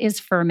 What is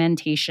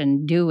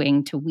fermentation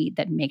doing to wheat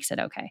that makes it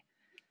okay?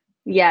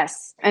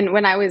 Yes. And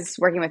when I was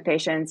working with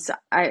patients,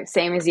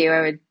 same as you,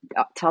 I would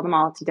tell them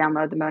all to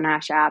download the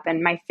Monash app.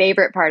 And my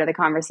favorite part of the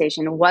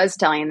conversation was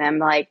telling them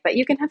like, but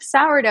you can have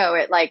sourdough.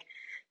 It like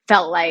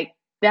felt like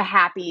the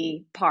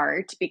happy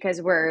part, because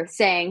we're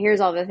saying, here's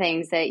all the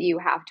things that you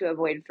have to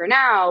avoid for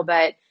now,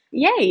 but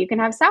yay, you can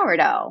have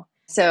sourdough.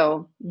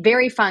 So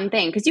very fun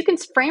thing, because you can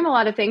frame a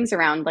lot of things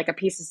around like a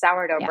piece of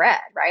sourdough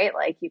bread, right?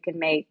 Like you can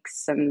make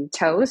some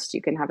toast,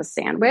 you can have a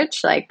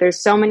sandwich. Like there's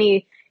so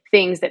many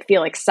things that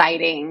feel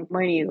exciting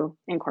when you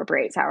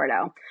incorporate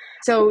sourdough.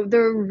 So the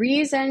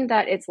reason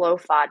that it's low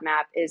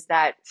FODMAP is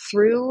that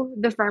through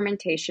the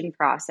fermentation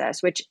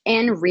process, which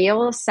in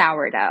real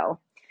sourdough,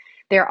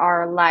 there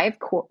are live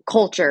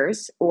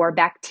cultures or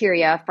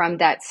bacteria from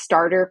that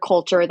starter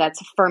culture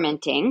that's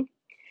fermenting.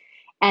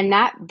 And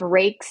that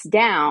breaks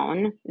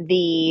down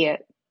the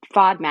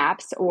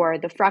FODMAPs or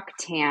the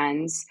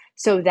fructans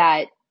so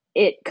that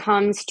it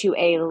comes to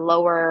a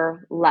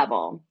lower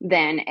level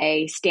than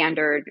a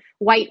standard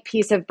white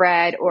piece of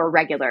bread or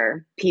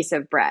regular piece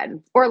of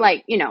bread. Or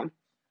like,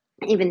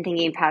 even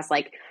thinking past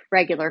like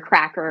regular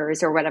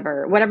crackers or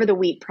whatever the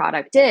wheat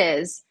product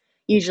is,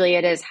 usually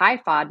it is high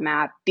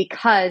FODMAP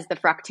because the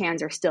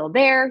fructans are still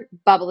there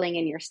bubbling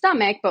in your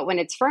stomach. But when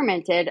it's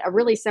fermented, a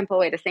really simple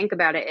way to think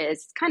about it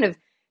is kind of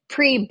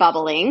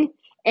pre-bubbling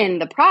in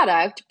the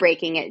product,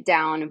 breaking it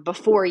down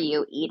before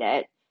you eat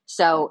it.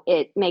 So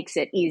it makes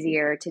it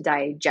easier to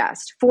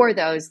digest for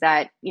those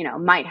that,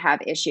 might have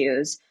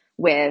issues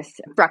with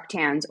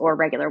fructans or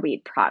regular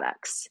wheat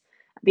products.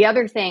 The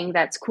other thing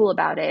that's cool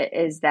about it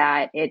is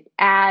that it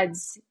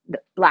adds the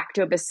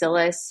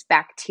lactobacillus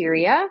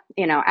bacteria,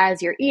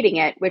 as you're eating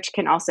it, which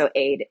can also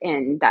aid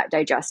in that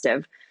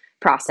digestive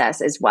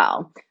process as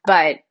well.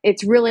 But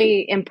it's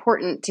really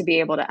important to be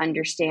able to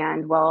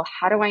understand, well,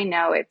 how do I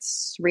know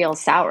it's real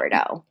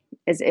sourdough?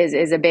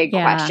 Is a big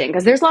Yeah. question,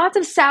 because there's lots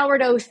of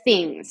sourdough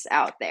things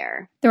out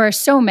there. There are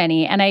so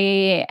many, and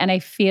I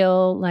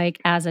feel like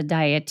as a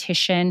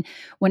dietitian,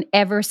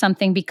 whenever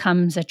something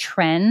becomes a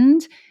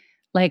trend,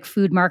 like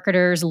food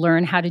marketers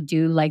learn how to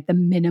do like the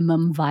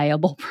minimum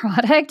viable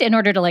product in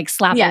order to like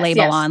slap a Yes,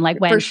 label yes, on. Like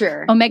for when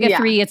sure. Yeah.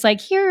 omega-3, it's like,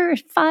 here,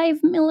 5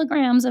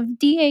 milligrams of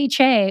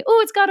DHA. Oh,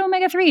 it's got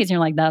omega-3s. And you're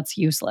like, that's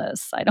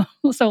useless. I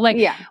don't. So like,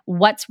 Yeah.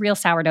 what's real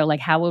sourdough? Like,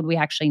 how would we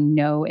actually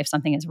know if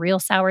something is real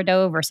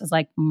sourdough versus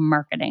like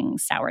marketing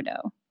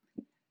sourdough?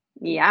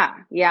 Yeah,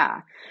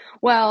 yeah.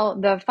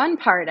 Well, the fun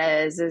part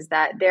is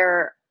that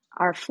there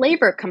are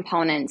flavor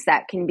components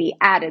that can be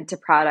added to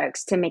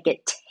products to make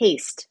it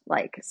taste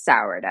like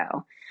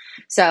sourdough.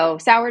 So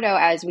sourdough,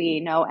 as we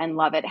know and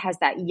love it, has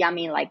that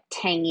yummy, like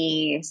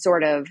tangy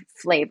sort of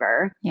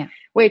flavor, Yeah.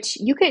 which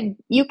you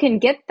can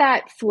get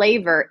that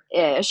flavor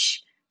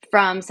ish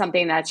from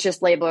something that's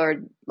just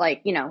labeled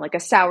like, like a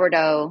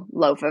sourdough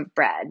loaf of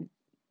bread.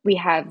 We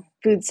have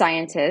food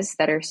scientists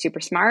that are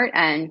super smart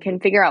and can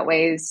figure out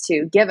ways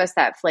to give us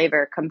that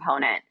flavor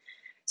component.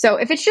 So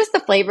if it's just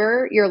the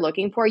flavor you're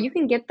looking for, you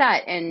can get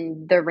that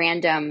in the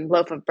random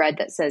loaf of bread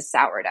that says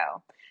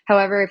sourdough.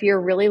 However, if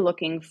you're really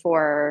looking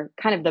for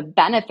kind of the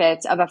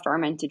benefits of a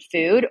fermented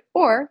food,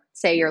 or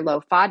say your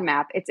low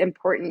FODMAP, it's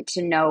important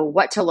to know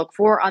what to look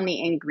for on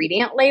the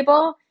ingredient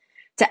label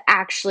to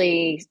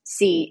actually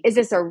see, is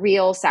this a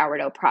real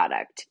sourdough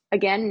product?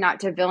 Again,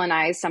 not to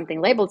villainize something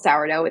labeled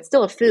sourdough, it's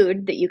still a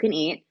food that you can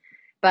eat.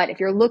 But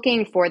if you're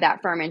looking for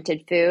that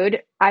fermented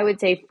food, I would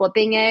say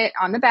flipping it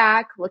on the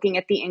back, looking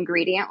at the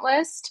ingredient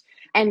list,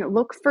 and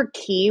look for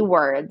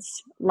keywords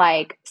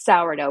like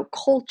sourdough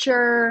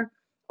culture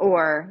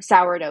or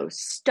sourdough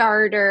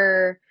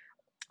starter.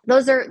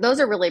 Those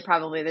are really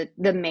probably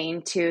the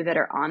main two that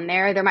are on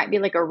there. There might be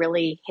like a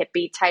really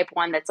hippie type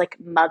one that's like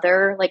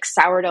mother, like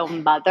sourdough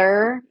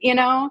mother,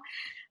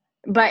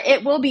 but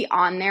it will be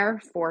on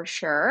there for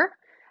sure.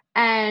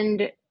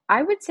 And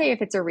I would say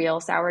if it's a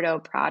real sourdough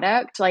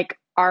product, like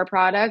our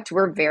product,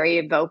 we're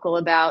very vocal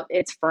about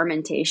its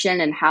fermentation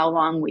and how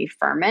long we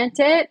ferment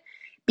it,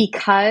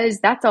 because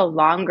that's a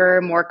longer,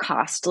 more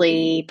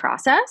costly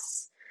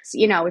process.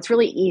 It's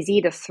really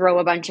easy to throw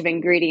a bunch of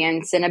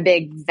ingredients in a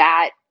big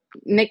vat,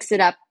 mix it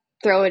up,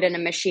 throw it in a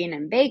machine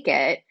and bake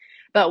it.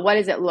 But what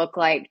does it look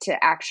like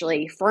to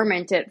actually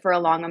ferment it for a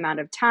long amount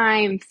of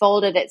time,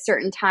 fold it at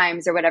certain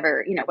times, or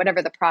whatever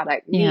the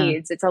product Yeah.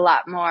 needs? It's a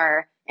lot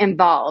more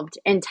involved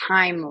and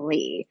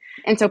timely.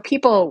 And so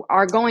people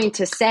are going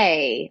to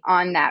say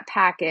on that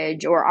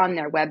package or on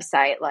their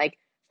website, like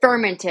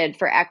fermented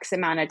for X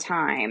amount of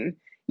time.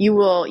 You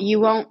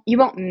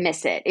won't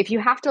miss it. If you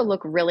have to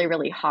look really,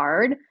 really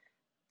hard,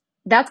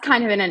 that's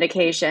kind of an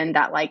indication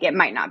that like it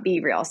might not be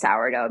real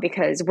sourdough,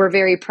 because we're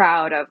very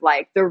proud of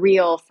like the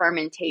real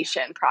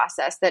fermentation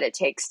process that it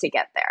takes to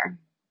get there.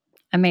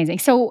 Amazing.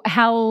 So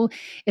how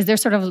is there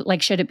sort of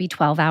like, should it be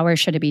 12 hours?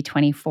 Should it be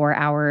 24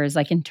 hours?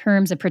 Like in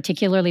terms of,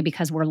 particularly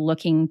because we're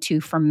looking to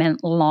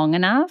ferment long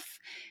enough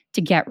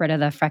to get rid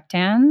of the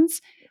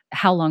fructans,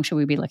 how long should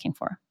we be looking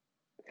for?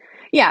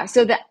 Yeah,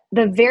 so the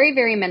very,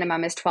 very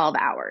minimum is 12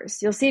 hours.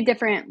 You'll see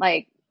different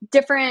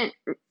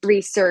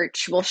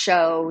research will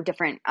show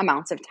different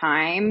amounts of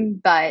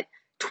time, but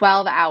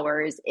 12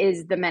 hours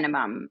is the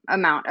minimum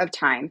amount of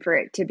time for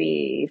it to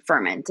be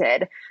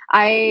fermented.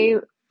 I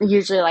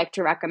usually like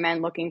to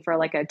recommend looking for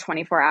like a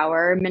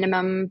 24-hour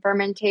minimum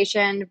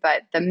fermentation,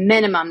 but the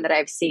minimum that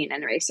I've seen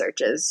in research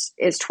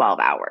is 12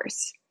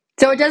 hours.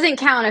 So it doesn't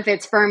count if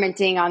it's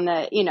fermenting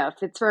if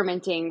it's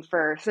fermenting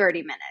for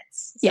 30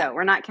 minutes. Yeah. So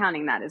we're not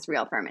counting that as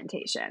real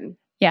fermentation.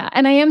 Yeah.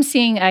 And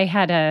I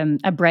had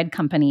a bread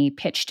company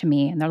pitch to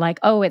me, and they're like,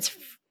 oh, it's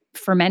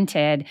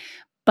fermented,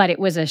 but it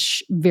was a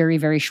very,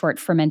 very short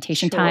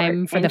fermentation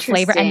time for the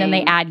flavor. And then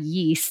they add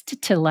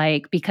yeast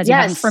to because you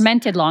haven't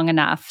fermented long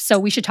enough. So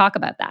we should talk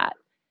about that.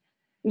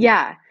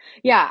 Yeah.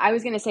 Yeah. I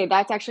was going to say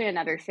that's actually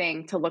another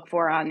thing to look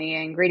for on the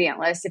ingredient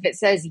list. If it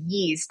says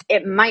yeast,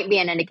 it might be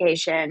an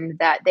indication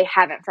that they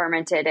haven't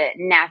fermented it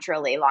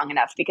naturally long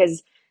enough,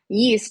 because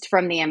yeast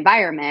from the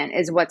environment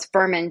is what's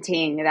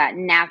fermenting that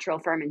natural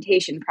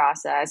fermentation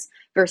process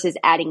versus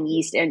adding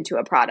yeast into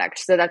a product.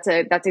 So that's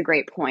a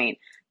great point.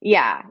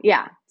 Yeah.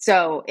 Yeah.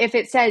 So if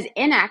it says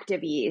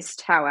inactive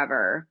yeast,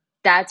 however,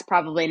 that's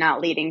probably not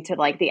leading to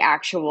like the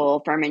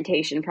actual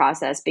fermentation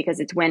process, because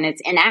it's when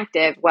it's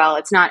inactive. Well,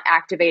 it's not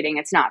activating,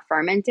 it's not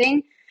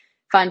fermenting.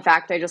 Fun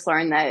fact, I just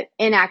learned that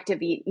inactive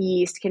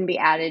yeast can be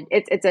added.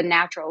 It's a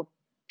natural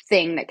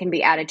thing that can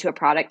be added to a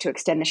product to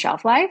extend the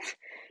shelf life,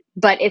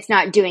 but it's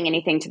not doing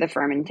anything to the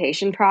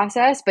fermentation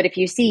process. But if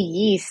you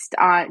see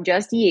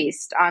just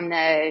yeast on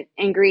the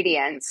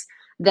ingredients,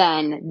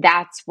 then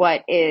that's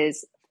what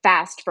is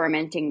fast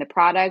fermenting the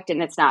product,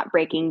 and it's not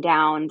breaking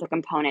down the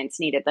components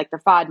needed, like the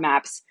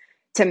FODMAPs,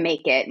 to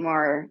make it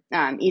more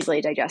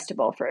easily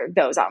digestible for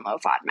those on low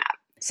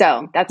FODMAP.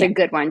 So that's a Yeah.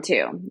 good one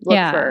too. Look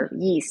for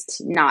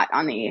yeast not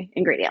on the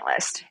ingredient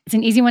list. It's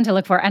an easy one to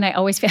look for. And I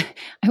always feel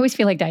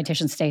like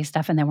dietitians say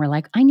stuff and then we're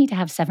like, I need to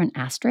have 7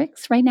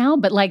 asterisks right now.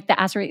 But like the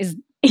asterisk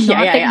is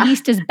not that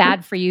yeast is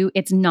bad for you.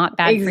 It's not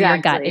bad for your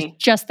gut. It's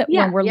just that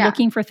when we're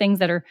looking for things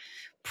that are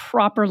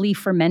properly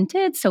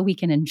fermented so we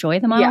can enjoy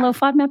them on a low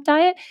FODMAP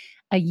diet,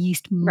 a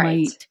yeast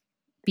might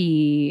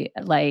be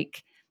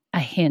like a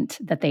hint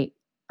that they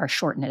are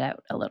shorting it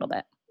out a little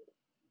bit.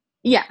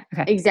 Yeah,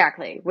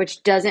 exactly.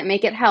 Which doesn't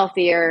make it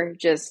healthier,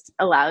 just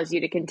allows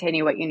you to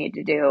continue what you need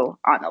to do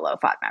on the low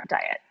FODMAP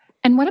diet.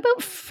 And what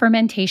about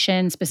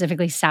fermentation,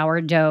 specifically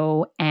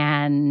sourdough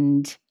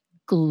and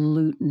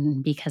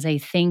gluten? Because I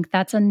think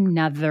that's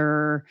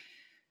another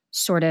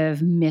sort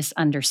of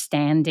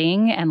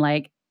misunderstanding. And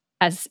like,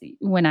 as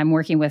when I'm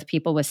working with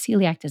people with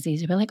celiac disease,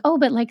 they'll be like, oh,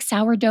 but like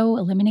sourdough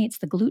eliminates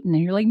the gluten.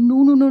 And you're like,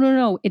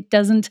 no. It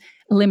doesn't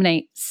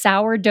eliminate.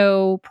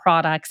 Sourdough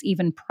products,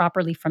 even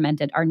properly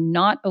fermented, are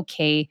not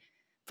okay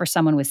for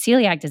someone with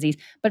celiac disease.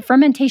 But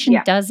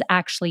fermentation does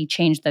actually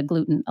change the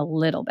gluten a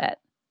little bit.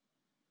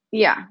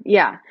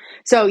 Yeah.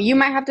 So you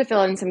might have to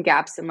fill in some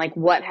gaps in like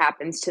what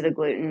happens to the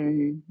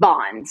gluten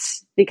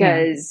bonds,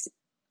 because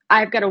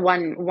I've got a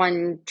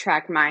one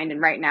track mind, and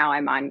right now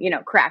I'm on,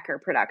 cracker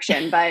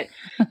production. But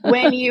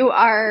when you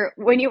are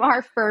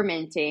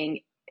fermenting,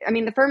 I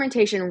mean, the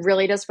fermentation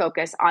really does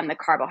focus on the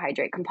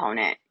carbohydrate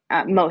component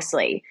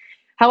mostly.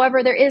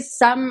 However, there is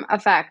some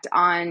effect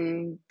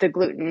on the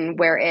gluten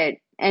where it,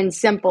 in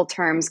simple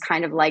terms,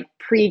 kind of like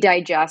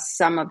pre-digests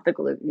some of the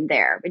gluten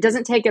there. It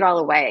doesn't take it all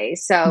away.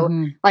 So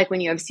like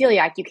when you have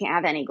celiac, you can't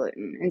have any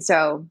gluten. And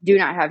so do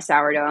not have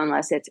sourdough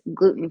unless it's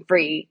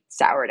gluten-free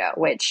sourdough,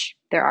 which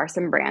there are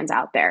some brands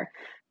out there.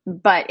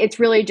 But it's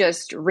really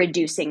just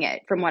reducing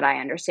it from what I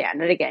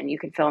understand. And again, you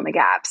can fill in the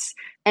gaps.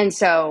 And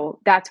so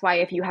that's why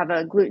if you have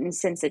a gluten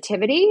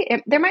sensitivity,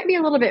 there might be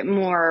a little bit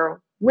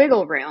more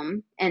wiggle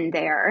room in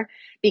there,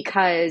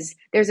 because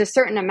there's a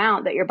certain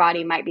amount that your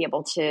body might be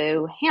able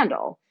to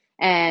handle.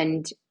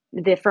 And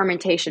the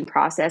fermentation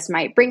process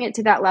might bring it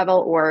to that level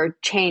or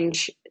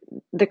change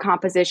the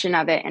composition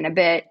of it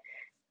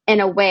in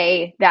a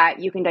way that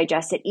you can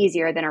digest it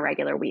easier than a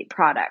regular wheat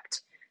product.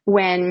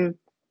 When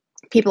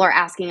people are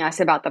asking us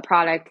about the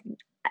product,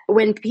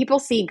 when people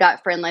see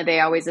gut friendly, they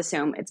always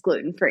assume it's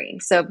gluten-free.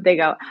 So they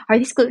go, are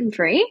these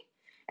gluten-free?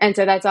 And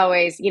so that's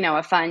always,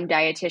 a fun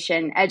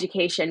dietitian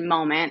education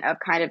moment of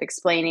kind of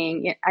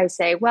explaining. I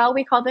say, well,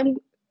 we call them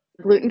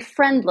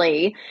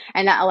gluten-friendly,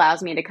 and that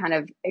allows me to kind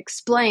of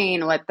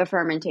explain what the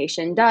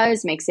fermentation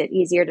does, makes it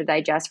easier to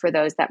digest for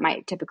those that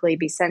might typically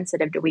be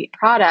sensitive to wheat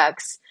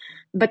products.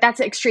 But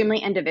that's extremely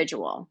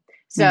individual.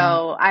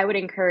 So I would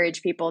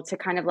encourage people to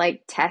kind of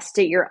like test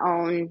at your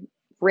own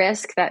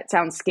risk. That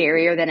sounds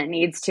scarier than it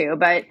needs to,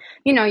 but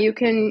you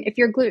can, if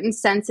you're gluten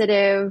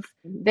sensitive,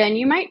 then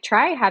you might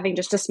try having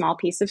just a small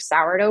piece of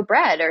sourdough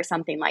bread or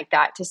something like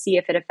that to see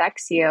if it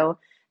affects you.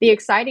 The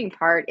exciting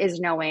part is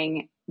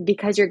knowing,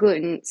 because you're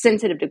gluten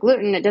sensitive to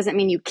gluten, it doesn't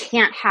mean you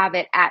can't have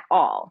it at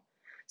all.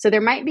 So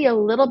there might be a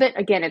little bit,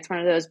 again, it's one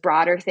of those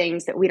broader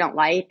things that we don't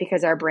like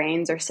because our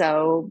brains are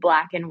so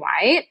black and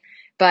white,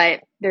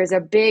 but there's a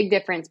big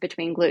difference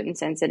between gluten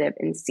sensitive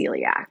and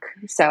celiac.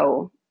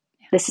 So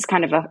this is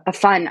kind of a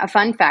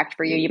fun fact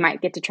for you. You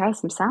might get to try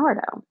some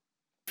sourdough.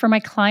 For my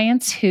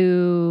clients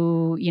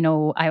who,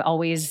 I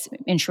always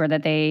ensure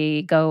that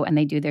they go and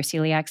they do their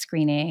celiac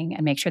screening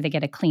and make sure they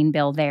get a clean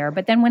bill there.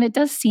 But then when it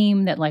does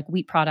seem that like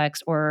wheat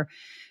products or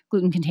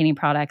gluten-containing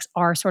products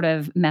are sort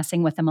of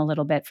messing with them a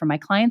little bit, for my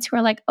clients who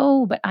are like,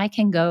 oh, but I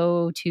can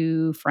go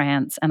to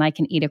France and I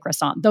can eat a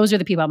croissant. Those are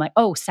the people I'm like,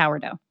 oh,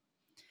 sourdough.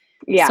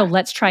 Yeah. So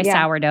let's try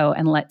sourdough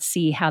and let's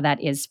see how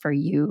that is for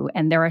you.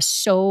 And there are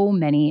so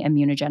many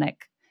immunogenic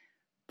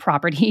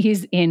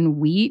properties in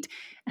wheat,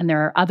 and there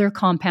are other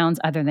compounds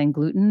other than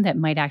gluten that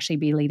might actually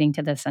be leading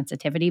to the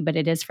sensitivity, but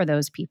it is for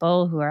those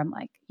people who are, I'm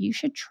like, you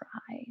should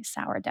try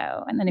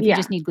sourdough. And then if you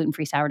just need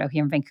gluten-free sourdough,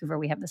 here in Vancouver,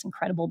 we have this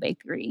incredible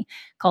bakery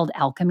called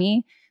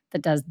Alchemy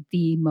that does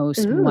the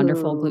most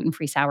wonderful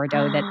gluten-free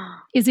sourdough that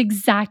is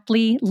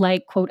exactly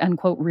like quote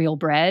unquote real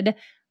bread.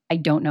 I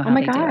don't know how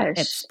they do it.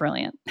 It's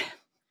brilliant.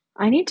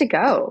 I need to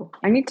go.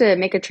 I need to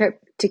make a trip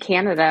to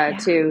Canada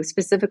to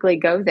specifically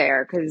go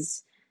there,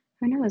 because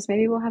who knows,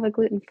 maybe we'll have a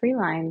gluten-free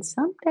line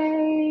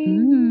someday.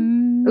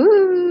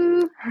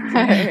 Ooh.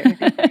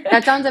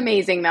 That sounds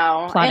amazing,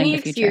 though. Any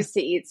excuse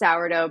to eat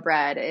sourdough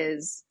bread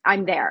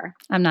I'm there.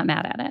 I'm not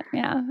mad at it.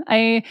 Yeah.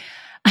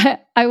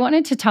 I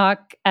wanted to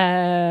talk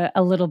a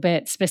little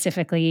bit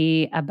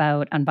specifically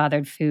about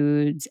unbothered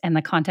foods and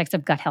the context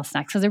of gut health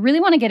snacks, because I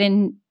really want to get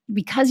in,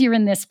 because you're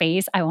in this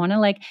space, I want to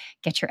like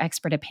get your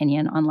expert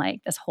opinion on like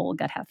this whole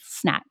gut health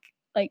snack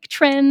like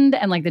trend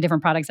and like the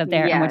different products out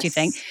there and what you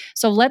think.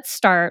 So let's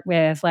start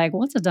with like,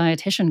 what's a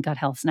dietitian gut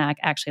health snack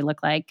actually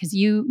look like? Because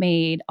you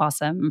made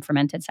awesome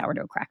fermented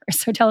sourdough crackers.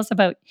 So tell us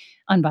about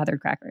unbothered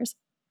crackers.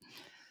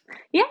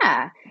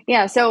 Yeah.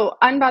 Yeah. So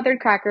unbothered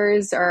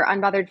crackers or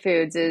unbothered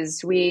foods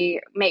is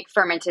we make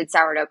fermented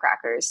sourdough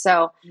crackers.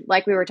 So,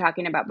 like we were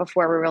talking about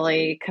before, we're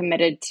really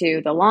committed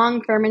to the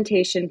long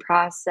fermentation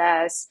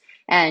process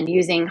and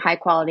using high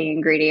quality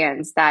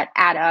ingredients that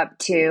add up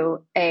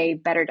to a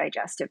better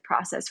digestive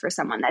process for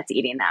someone that's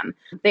eating them.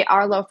 They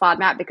are low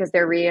FODMAP because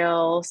they're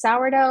real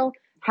sourdough.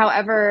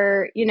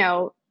 However,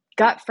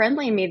 gut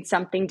friendly means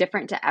something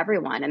different to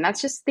everyone. And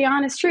that's just the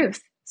honest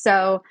truth.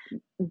 So,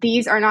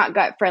 these are not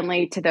gut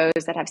friendly to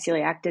those that have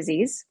celiac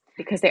disease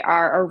because they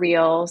are a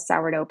real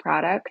sourdough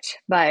product.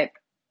 But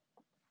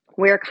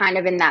we're kind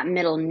of in that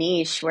middle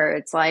niche where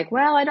it's like,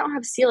 well, I don't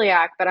have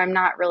celiac, but I'm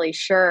not really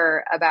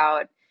sure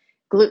about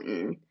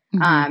gluten.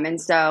 And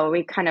so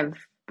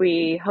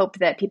we hope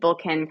that people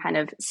can kind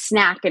of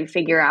snack and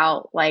figure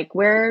out, like,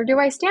 where do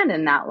I stand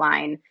in that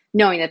line,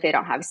 knowing that they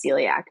don't have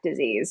celiac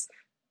disease.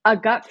 A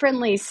gut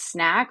friendly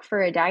snack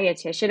for a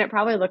dietitian, it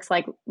probably looks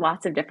like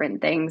lots of different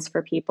things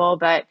for people.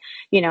 But,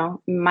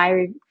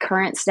 my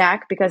current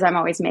snack, because I'm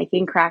always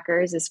making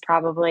crackers, is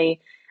probably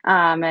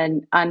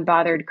an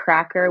unbothered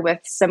cracker with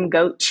some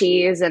goat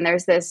cheese. And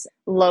there's this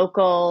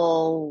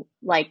local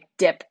like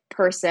dip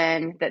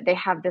person that they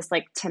have this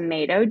like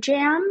tomato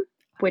jam,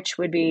 which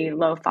would be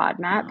low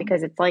FODMAP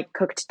because it's like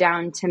cooked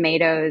down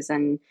tomatoes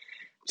and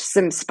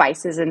some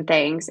spices and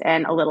things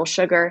and a little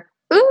sugar.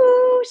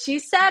 Ooh, she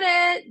said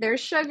it. There's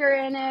sugar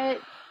in it.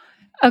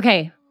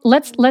 Okay,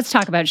 let's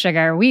talk about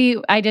sugar.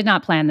 I did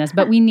not plan this,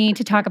 but we need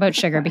to talk about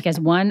sugar because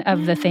one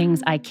of the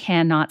things I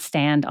cannot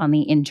stand on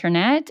the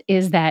internet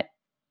is that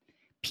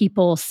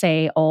people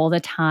say all the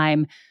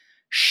time,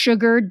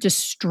 sugar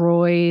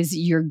destroys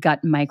your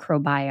gut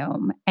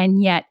microbiome.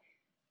 And yet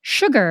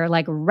sugar,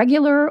 like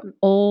regular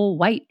old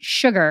white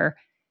sugar,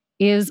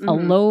 is a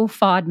low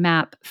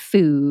FODMAP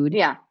food.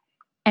 Yeah.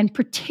 And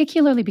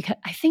particularly because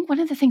I think one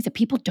of the things that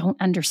people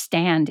don't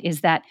understand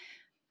is that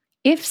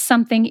if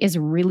something is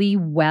really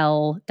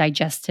well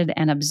digested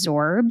and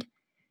absorbed,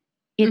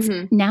 it's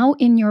now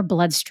in your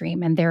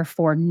bloodstream and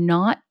therefore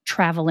not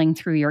traveling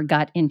through your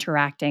gut,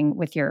 interacting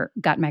with your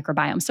gut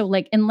microbiome. So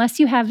like, unless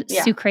you have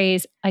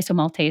sucrase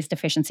isomaltase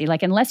deficiency,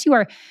 like unless you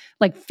are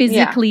like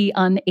physically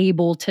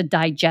unable to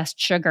digest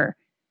sugar,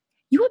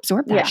 you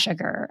absorb that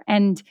sugar.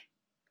 And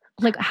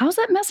like, how's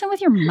that messing with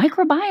your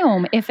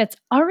microbiome if it's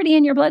already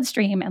in your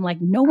bloodstream and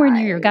like nowhere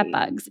near your gut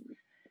bugs?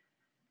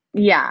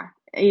 Yeah.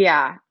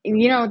 Yeah.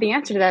 The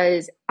answer to that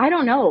is I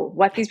don't know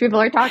what these people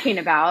are talking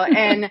about.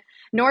 And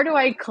nor do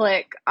I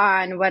click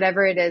on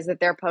whatever it is that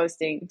they're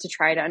posting to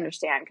try to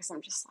understand, because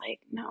I'm just like,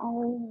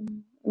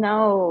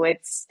 no,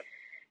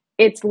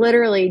 it's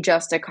literally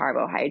just a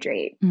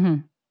carbohydrate,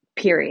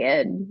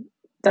 period.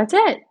 That's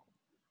it.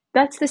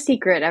 That's the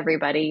secret,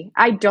 everybody.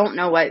 I don't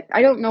know what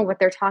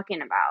they're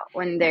talking about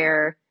when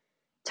they're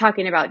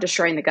talking about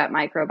destroying the gut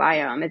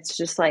microbiome. It's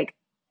just like,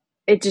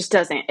 it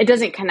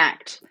doesn't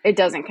connect. It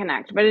doesn't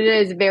connect, but it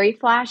is very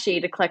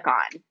flashy to click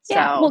on.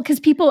 Yeah, well, because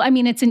people,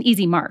 it's an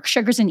easy mark.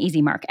 Sugar's an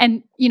easy mark.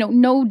 And,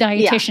 no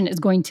dietitian is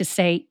going to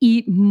say,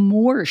 eat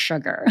more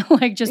sugar,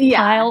 like just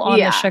pile on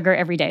the sugar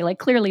every day. Like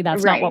clearly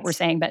that's not what we're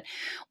saying. But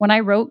when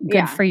I wrote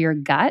Good for Your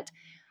Gut,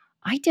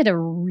 I did a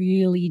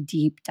really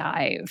deep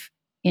dive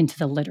into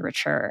the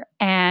literature.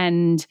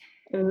 And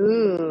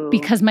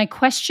because my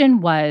question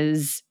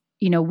was,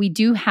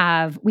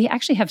 we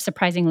actually have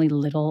surprisingly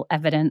little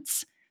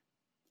evidence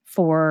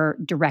for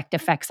direct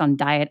effects on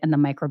diet and the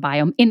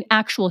microbiome in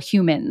actual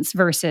humans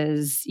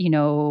versus,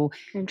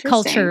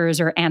 cultures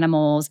or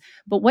animals.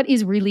 But what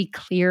is really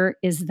clear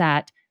is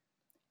that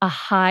a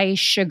high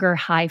sugar,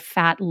 high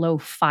fat, low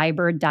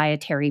fiber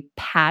dietary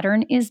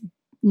pattern is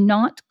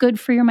not good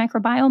for your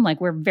microbiome.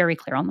 Like we're very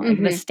clear on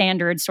like the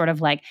standard sort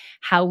of like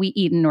how we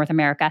eat in North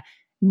America,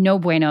 no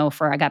bueno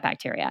for our gut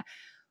bacteria.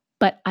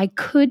 But I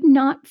could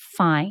not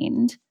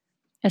find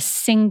a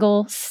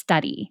single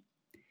study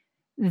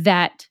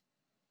that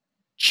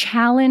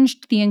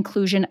challenged the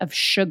inclusion of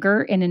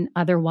sugar in an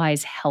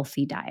otherwise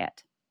healthy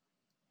diet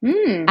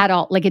at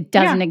all. Like it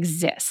doesn't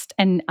exist.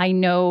 And I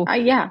know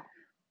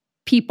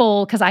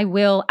people, because I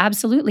will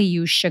absolutely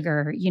use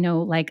sugar,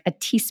 like a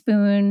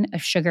teaspoon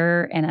of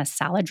sugar in a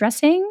salad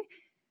dressing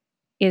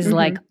is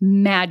like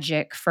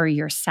magic for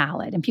your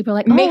salad. And people are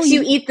like, makes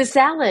you eat the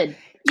salad.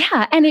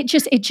 Yeah. And it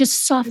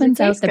just softens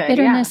out the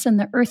bitterness and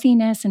the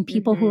earthiness. And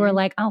people who are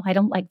like, oh, I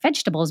don't like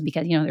vegetables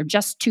because, they're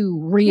just too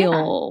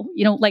real,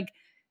 like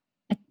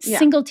a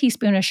single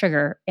teaspoon of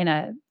sugar in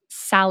a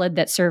salad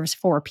that serves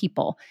 4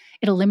 people,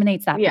 it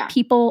eliminates that. But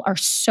people are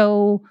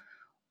so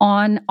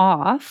on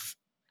off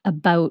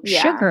about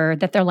sugar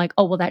that they're like,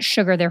 oh, well, that's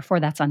sugar, therefore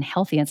that's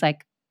unhealthy. It's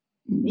like,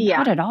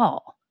 not at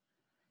all.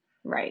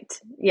 Right.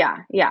 Yeah.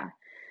 Yeah.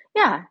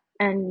 Yeah.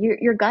 And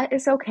your gut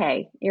is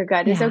okay. Your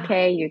gut is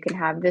okay. You can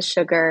have this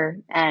sugar,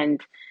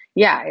 and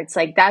it's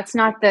like that's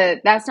not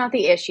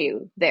the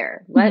issue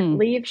there.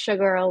 Leave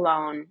sugar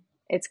alone.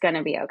 It's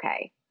gonna be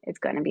okay. It's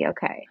gonna be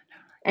okay.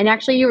 And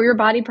actually your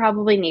body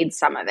probably needs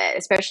some of it,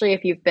 especially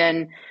if you've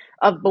been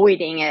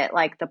avoiding it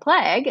like the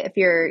plague. If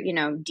you're,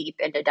 deep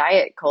into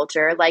diet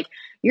culture, like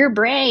your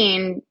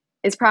brain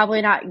is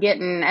probably not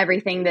getting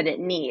everything that it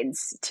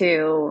needs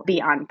to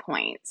be on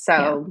point. Yeah.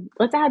 So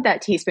let's add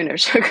that teaspoon of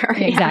sugar.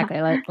 Exactly.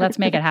 Let's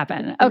make it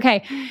happen.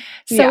 Okay.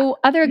 Yeah. So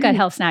other gut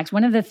health snacks,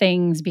 one of the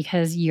things,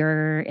 because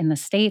you're in the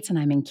States and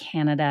I'm in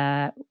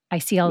Canada, I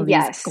see all these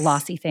Yes.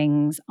 glossy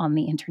things on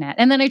the internet.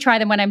 And then I try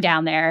them when I'm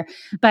down there.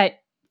 But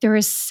there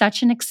is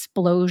such an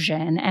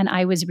explosion. And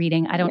I was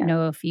reading, I don't Yeah.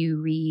 know if you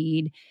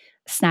read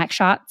Snack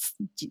Shots,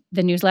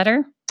 the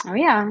newsletter. Oh,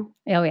 yeah.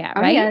 Oh, yeah.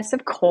 Oh, Right. yes, of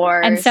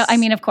And so, I course.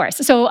 mean, of course.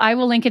 So I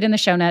will link it in the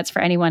show notes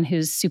for anyone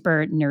who's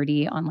super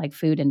nerdy on like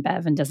food and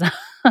bev and design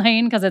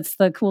because it's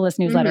the coolest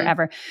newsletter Hmm.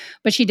 ever.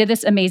 But she did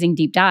this amazing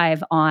deep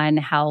dive on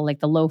how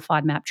like the low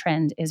FODMAP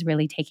trend is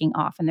really taking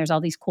off. And there's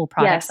all these cool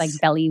products like Yes.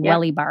 Belly Yep.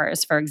 Welly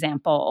bars, for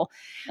example,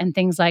 and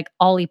things like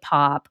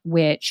Olipop,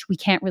 which we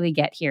can't really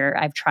get here.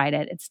 I've tried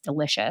it. It's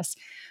delicious.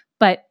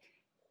 But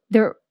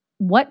there,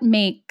 what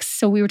makes,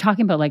 so we were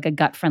talking about like a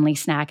gut friendly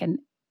snack, and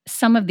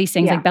some of these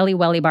things like Yeah. Belly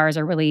Welly bars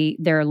are really,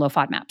 they're low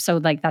FODMAP. So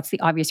like that's the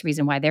obvious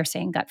reason why they're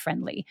saying gut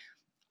friendly.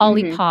 Hmm.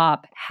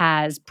 Olipop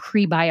has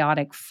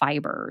prebiotic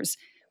fibers,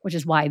 which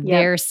is why Yep.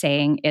 they're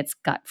saying it's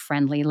gut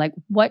friendly. Like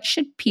what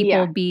should people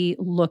Yeah. be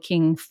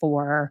looking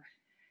for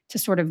to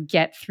sort of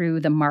get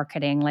through the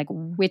marketing? Like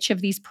which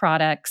of these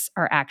products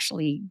are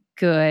actually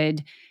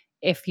good?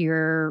 If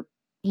you're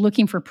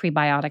looking for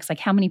prebiotics, like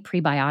how many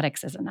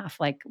prebiotics is enough?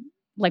 Like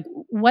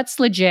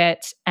what's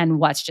legit and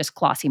what's just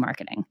glossy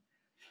marketing?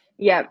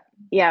 Yep.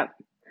 Yep.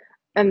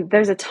 And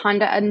there's a ton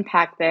to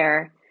unpack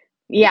there.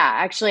 Yeah,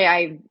 actually,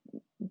 I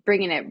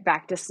bringing it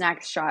back to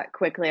Snack Shot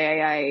quickly.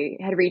 I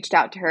had reached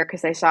out to her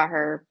because I saw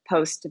her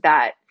post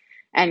that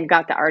and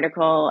got the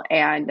article.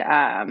 And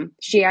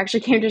she actually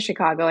came to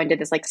Chicago and did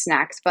this like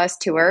Snacks Bus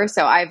tour.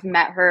 So I've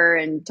met her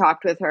and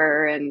talked with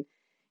her. And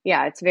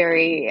yeah, it's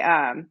very,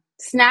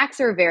 snacks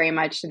are very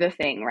much the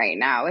thing right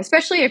now,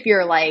 especially if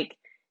your like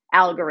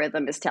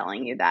algorithm is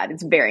telling you that.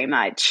 It's very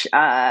much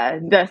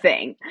the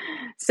thing.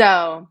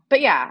 So,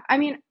 but yeah, I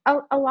mean,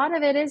 a lot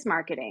of it is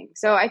marketing.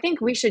 So I think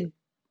we should,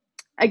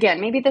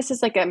 again, maybe this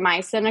is like a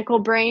my cynical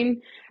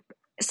brain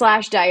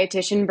slash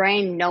dietitian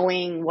brain,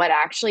 knowing what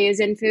actually is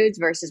in foods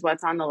versus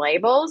what's on the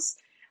labels.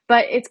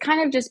 But it's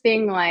kind of just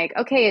being like,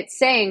 okay, it's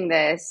saying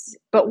this,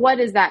 but what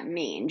does that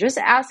mean? Just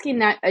asking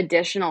that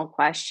additional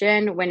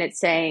question when it's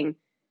saying,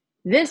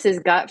 this is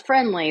gut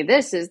friendly,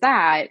 this is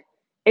that.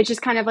 It's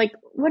just kind of like,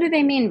 what do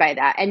they mean by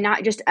that? And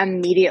not just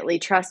immediately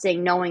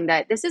trusting, knowing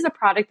that this is a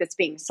product that's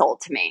being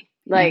sold to me.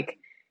 Yeah. Like,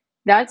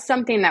 that's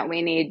something that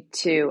we need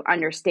to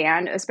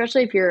understand,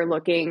 especially if you're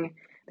looking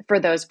for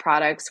those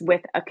products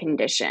with a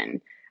condition.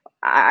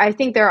 I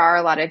think there are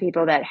a lot of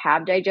people that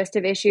have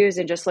digestive issues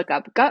and just look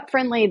up gut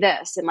friendly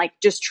this and like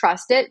just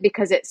trust it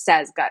because it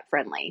says gut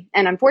friendly.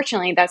 And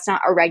unfortunately, that's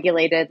not a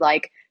regulated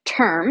like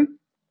term.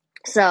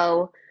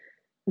 So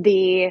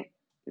the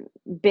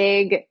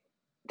big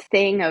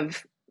thing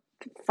of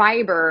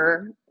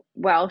fiber,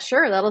 well,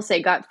 sure, that'll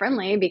say gut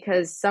friendly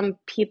because some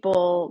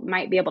people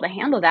might be able to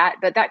handle that,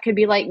 but that could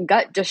be like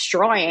gut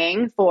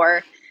destroying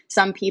for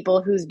some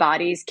people whose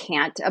bodies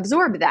can't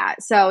absorb that.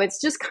 So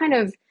it's just kind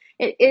of,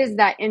 it is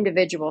that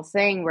individual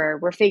thing where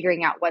we're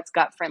figuring out what's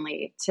gut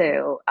friendly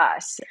to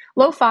us.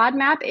 Low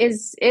FODMAP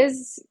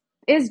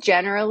is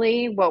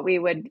generally what we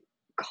would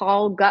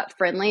call gut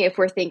friendly if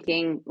we're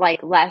thinking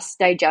like less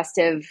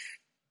digestive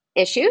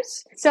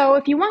issues. So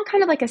if you want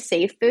kind of like a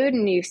safe food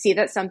and you see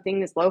that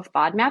something is low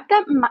FODMAP,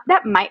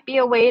 that might be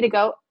a way to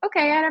go,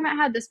 okay, I haven't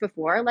had this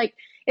before. Like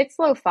it's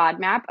low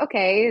FODMAP.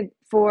 Okay,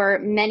 for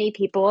many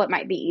people, it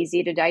might be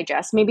easy to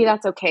digest. Maybe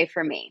that's okay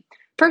for me.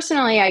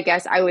 Personally, I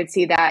guess I would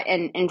see that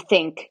and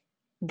think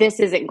this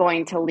isn't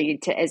going to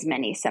lead to as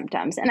many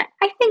symptoms. And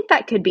I think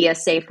that could be a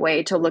safe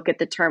way to look at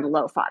the term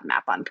low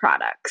FODMAP on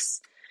products.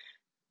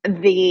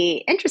 The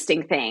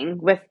interesting thing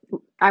with,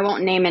 I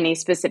won't name any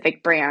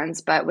specific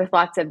brands, but with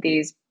lots of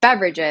these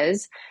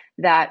beverages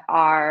that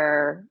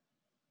are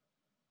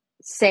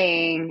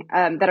saying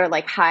that are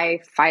like high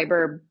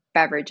fiber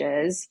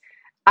beverages,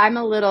 I'm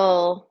a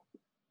little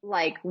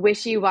like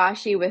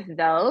wishy-washy with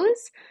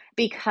those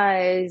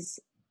because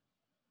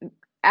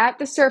at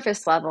the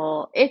surface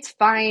level, it's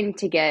fine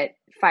to get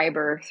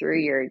fiber through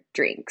your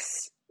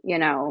drinks.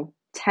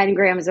 10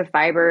 grams of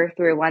fiber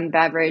through one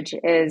beverage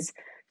is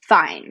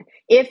fine.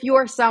 If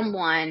you're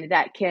someone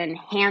that can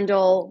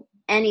handle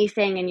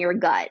anything in your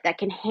gut, that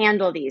can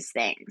handle these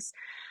things,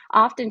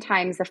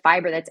 oftentimes the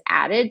fiber that's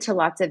added to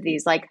lots of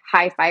these like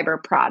high fiber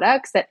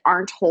products that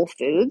aren't whole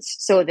foods,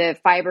 so the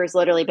fiber's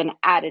literally been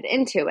added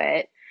into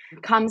it,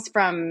 comes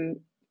from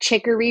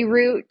chicory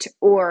root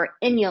or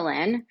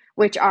inulin,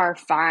 which are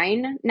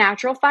fine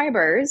natural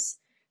fibers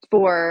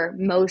for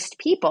most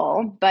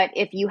people. But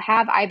if you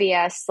have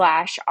IBS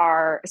slash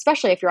are,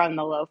 especially if you're on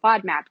the low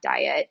FODMAP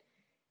diet,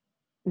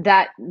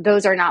 that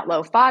those are not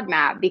low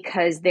FODMAP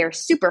because they're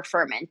super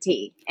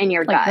fermenty in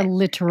your Like the gut. And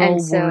literal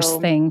worst so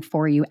thing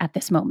for you at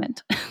this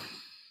moment.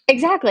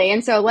 exactly.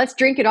 And so let's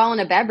drink it all in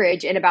a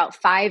beverage in about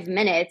 5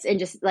 minutes and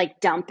just like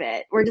dump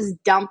it. We're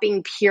just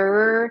dumping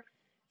pure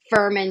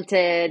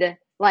fermented,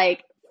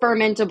 like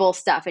fermentable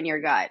stuff in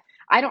your gut.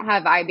 I don't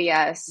have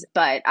IBS,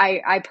 but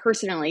I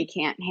personally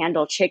can't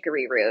handle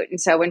chicory root.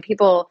 And so when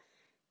people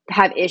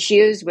have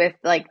issues with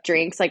like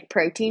drinks, like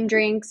protein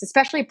drinks,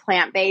 especially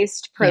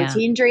plant-based Yeah.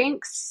 protein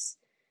drinks,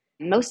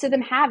 most of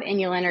them have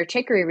inulin or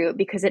chicory root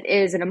because it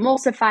is an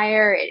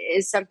emulsifier. It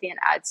is something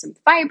that adds some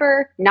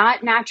fiber,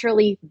 not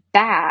naturally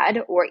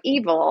bad or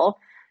evil,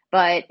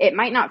 but it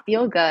might not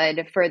feel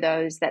good for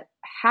those that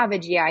have a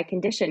GI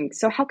condition.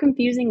 So how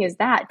confusing is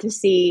that to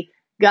see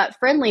gut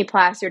friendly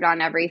plastered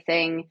on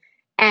everything,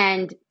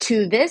 and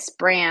to this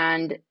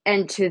brand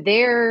and to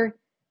their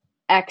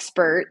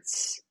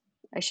experts,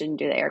 I shouldn't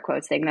do the air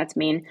quotes thing, that's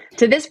mean,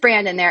 to this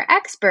brand and their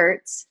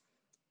experts,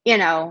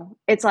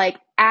 it's like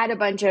add a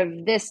bunch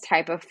of this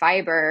type of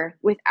fiber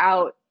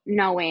without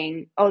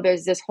knowing, oh,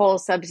 there's this whole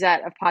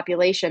subset of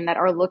population that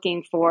are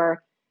looking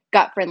for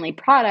gut friendly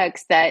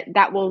products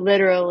that will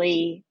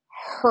literally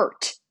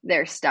hurt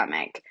their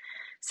stomach.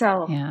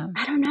 So Yeah.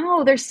 I don't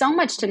know. There's so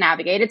much to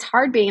navigate. It's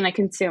hard being a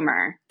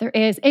consumer. There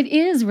is. It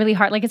is really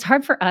hard. Like, it's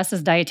hard for us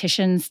as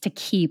dietitians to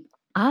keep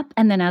up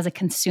and then as a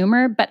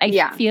consumer, but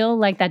I feel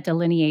like that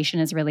delineation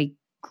is really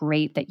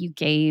great that you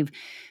gave,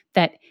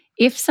 that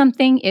if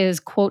something is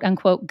quote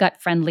unquote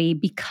gut friendly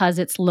because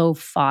it's low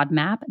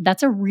FODMAP,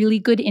 that's a really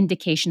good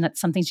indication that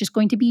something's just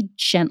going to be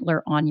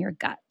gentler on your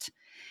gut.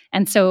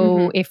 And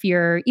so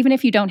even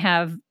if you don't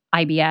have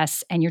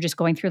IBS and you're just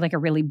going through like a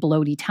really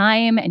bloaty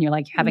time and you're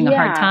like having a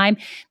hard time,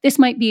 this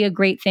might be a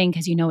great thing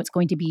because it's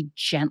going to be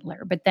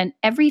gentler. But then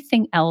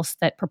everything else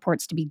that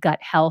purports to be gut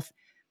health,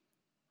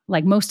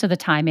 like most of the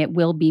time it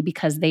will be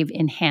because they've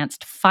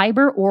enhanced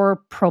fiber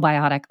or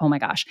probiotic. Oh my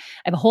gosh.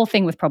 I have a whole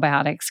thing with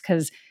probiotics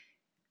because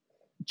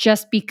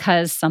just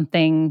because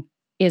something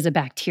is a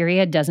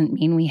bacteria doesn't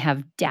mean we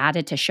have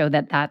data to show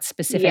that that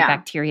specific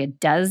bacteria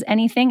does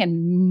anything.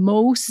 And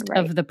most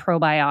of the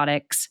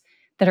probiotics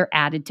that are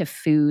added to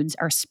foods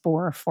are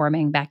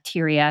spore-forming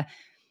bacteria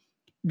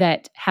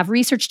that have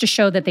research to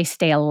show that they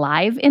stay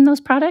alive in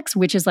those products,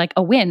 which is like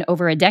a win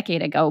over a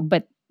decade ago,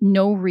 but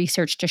no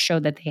research to show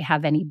that they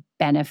have any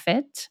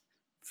benefit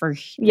for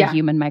the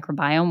human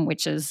microbiome,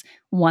 which is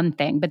one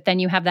thing. But then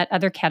you have that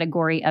other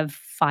category of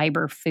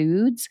fiber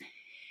foods.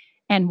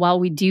 And while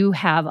we do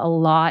have a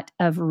lot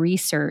of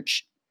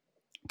research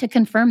to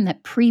confirm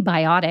that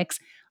prebiotics,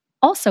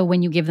 also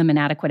when you give them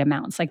inadequate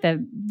amounts, like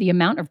the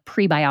amount of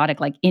prebiotic,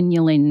 like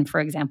inulin, for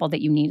example,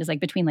 that you need is like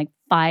between like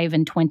 5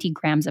 and 20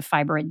 grams of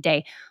fiber a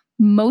day.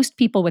 Most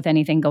people with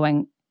anything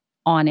going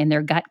on in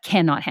their gut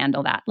cannot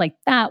handle that. Like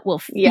that will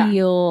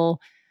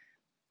feel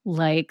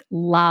like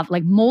lava,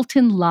 like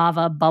molten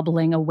lava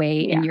bubbling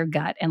away in your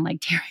gut and like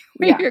tearing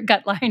away your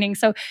gut lining.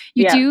 So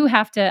you do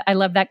have to, I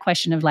love that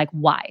question of like,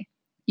 why?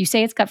 You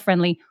say it's gut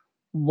friendly.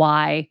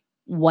 Why?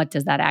 What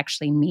does that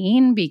actually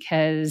mean?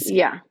 Because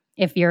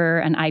if you're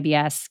an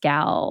IBS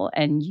gal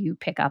and you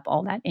pick up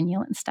all that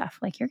inulin stuff,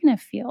 like you're going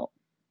to feel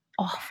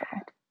awful.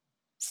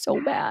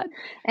 So bad.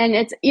 And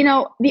it's,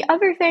 the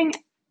other thing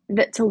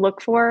that to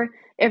look for,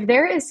 if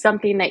there is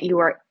something that you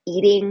are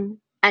eating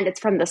and it's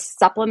from the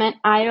supplement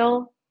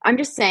aisle, I'm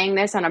just saying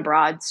this on a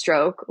broad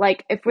stroke,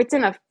 like if it's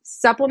in a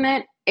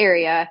supplement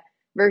area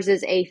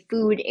versus a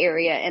food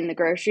area in the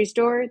grocery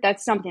store,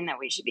 that's something that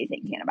we should be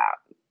thinking about.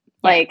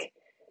 Like,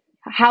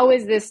 how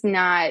is this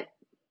not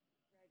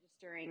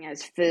registering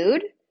as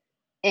food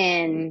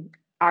in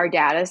our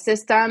data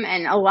system?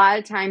 And a lot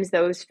of times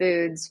those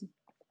foods,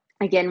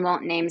 again,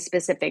 won't name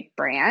specific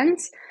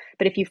brands,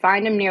 but if you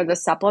find them near the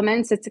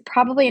supplements, it's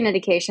probably an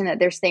indication that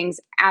there's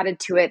things added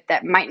to it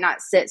that might not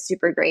sit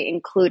super great,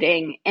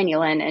 including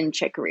inulin and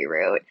chicory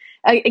root.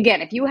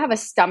 Again, if you have a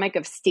stomach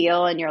of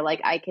steel and you're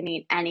like, I can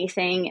eat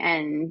anything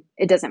and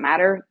it doesn't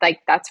matter, like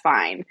that's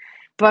fine.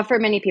 But for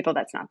many people,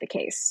 that's not the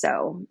case.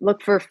 So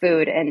look for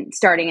food, and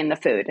starting in the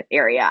food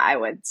area, I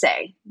would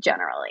say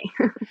generally.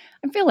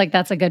 I feel like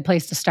that's a good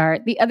place to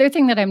start. The other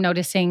thing that I'm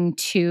noticing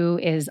too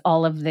is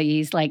all of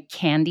these like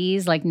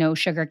candies, like no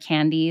sugar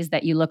candies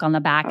that you look on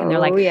the back and they're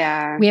like, we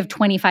have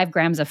 25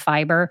 grams of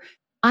fiber.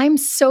 I'm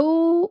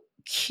so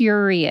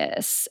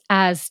curious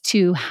as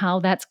to how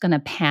that's going to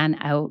pan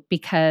out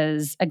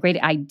because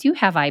I do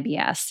have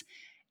IBS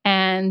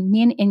and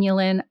me and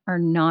inulin are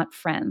not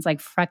friends.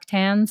 Like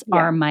fructans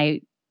are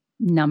my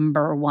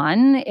number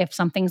one. If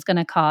something's going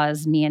to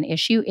cause me an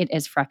issue, it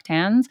is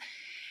fructans.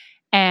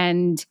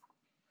 And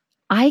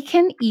I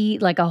can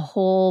eat like a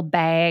whole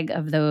bag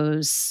of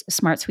those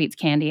Smart Sweets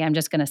candy. I'm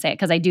just going to say it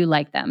because I do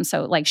like them.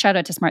 So like shout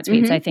out to Smart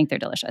Sweets. I think they're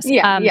delicious.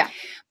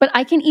 But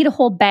I can eat a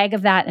whole bag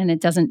of that and it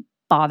doesn't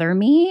bother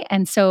me.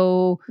 And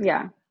so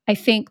I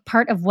think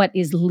part of what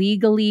is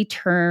legally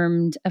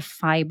termed a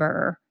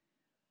fiber,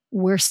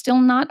 we're still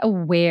not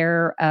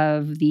aware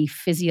of the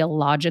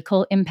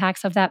physiological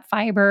impacts of that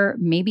fiber.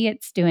 Maybe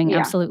it's doing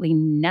absolutely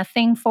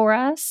nothing for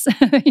us,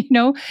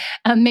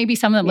 maybe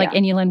some of them like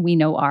inulin we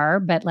know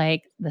are, but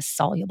like the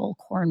soluble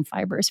corn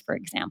fibers, for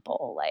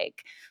example,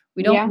 like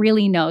we don't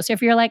really know. So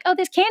if you're like, oh,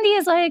 this candy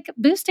is like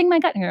boosting my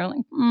gut, and you're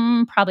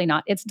like, probably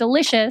not. It's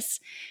delicious.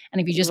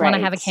 And if you just want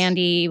to have a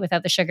candy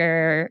without the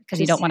sugar because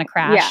you don't want to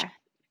crash,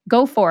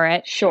 go for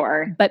it.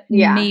 Sure. But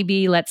Yeah.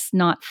 maybe let's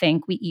not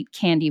think we eat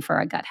candy for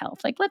our gut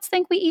health. Like, let's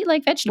think we eat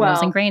like vegetables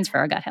and Well, grains for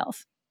our gut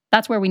health.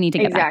 That's where we need to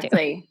get back to.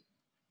 exactly.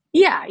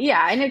 Yeah,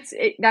 yeah, and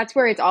that's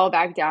where it's all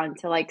back down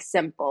to, like,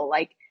 simple,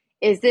 like,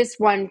 is this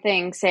one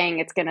thing saying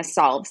it's gonna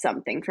solve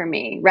something for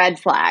me? Red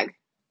flag.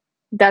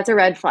 That's a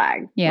red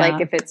flag. Like, Yeah.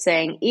 if it's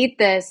saying, "Eat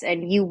this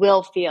and you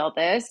will feel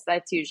this,"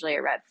 that's usually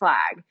a red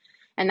flag,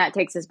 and that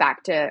takes us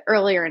back to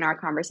earlier in our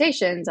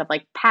conversations of,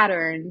 like,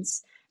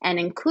 patterns and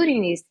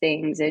including these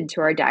things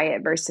into our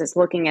diet versus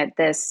looking at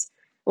this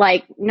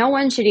like, no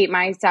one should eat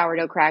my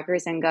sourdough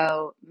crackers and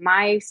go,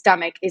 "My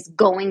stomach is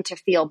going to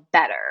feel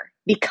better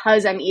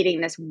because I'm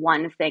eating this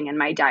one thing in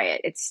my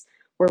diet."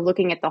 We're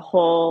looking at the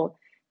whole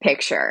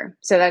picture.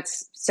 So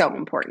that's so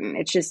important.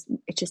 It's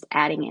just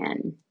adding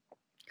in.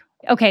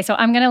 Okay, so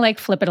I'm going to like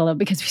flip it a little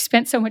because we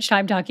spent so much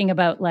time talking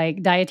about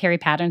like dietary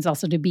patterns,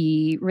 also to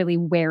be really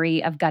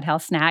wary of gut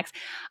health snacks.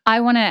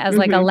 I want to, as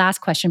like a Mhm.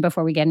 last question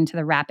before we get into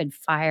the rapid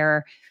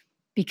fire,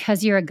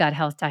 because you're a gut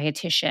health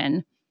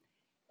dietitian,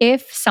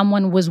 if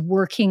someone was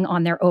working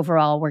on their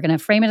overall, we're going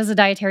to frame it as a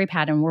dietary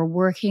pattern, we're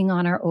working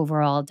on our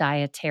overall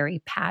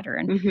dietary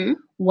pattern. Mhm.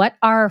 What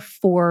are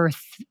 4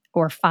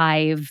 or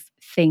 5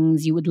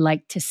 things you would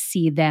like to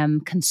see them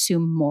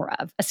consume more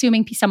of?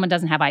 Assuming someone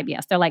doesn't have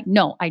IBS. They're like,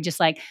 no, I just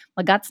like,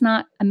 my gut's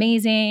not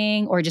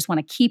amazing, or just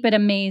want to keep it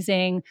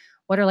amazing.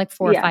 What are like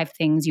 4 or 5 Yeah.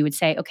 things you would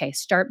say, okay,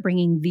 start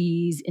bringing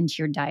these into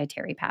your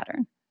dietary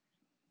pattern?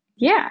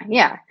 Yeah,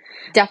 yeah,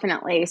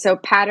 definitely. So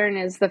pattern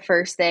is the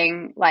first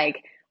thing.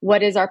 Like,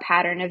 what is our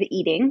pattern of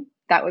eating?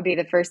 That would be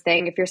the first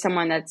thing. If you're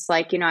someone that's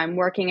like, I'm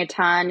working a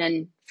ton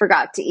and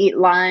forgot to eat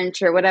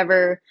lunch or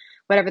whatever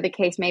the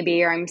case may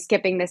be, or I'm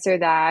skipping this or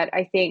that,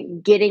 I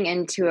think getting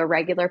into a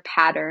regular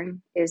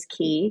pattern is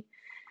key.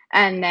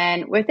 And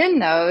then within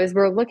those,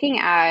 we're looking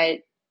at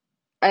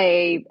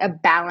a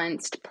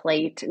balanced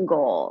plate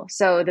goal.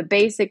 So the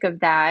basic of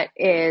that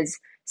is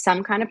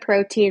some kind of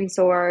protein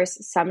source,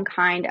 some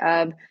kind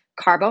of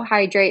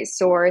carbohydrate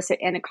source,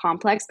 and a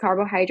complex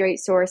carbohydrate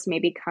source,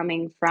 maybe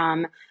coming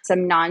from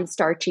some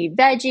non-starchy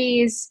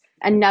veggies.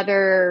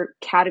 Another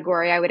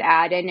category I would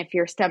add in if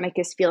your stomach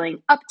is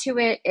feeling up to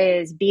it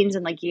is beans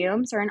and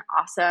legumes are an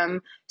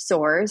awesome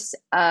source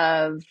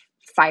of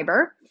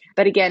fiber.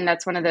 But again,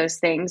 that's one of those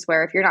things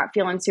where if you're not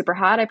feeling super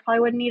hot, I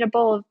probably wouldn't eat a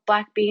bowl of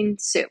black bean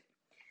soup.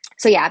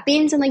 So yeah,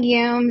 beans and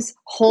legumes,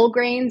 whole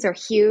grains are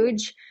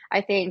huge.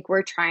 I think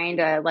we're trying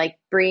to like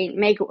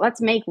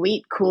let's make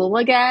wheat cool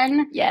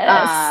again.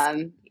 Yes.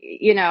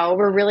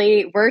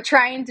 We're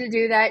trying to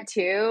do that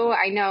too.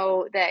 I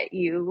know that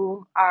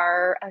you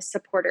are a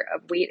supporter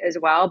of wheat as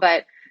well,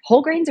 but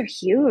whole grains are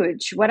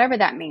huge, whatever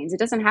that means. It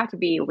doesn't have to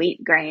be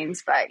wheat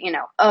grains, but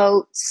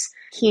oats,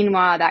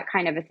 quinoa, that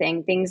kind of a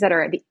thing, things that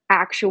are the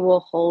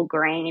actual whole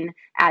grain,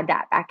 add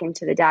that back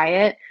into the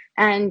diet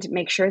and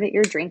make sure that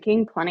you're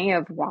drinking plenty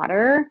of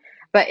water.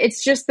 But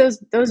it's just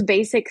those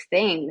basic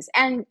things.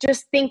 And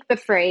just think the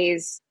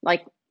phrase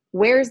like,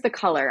 where's the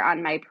color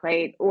on my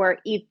plate, or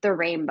eat the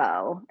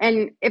rainbow.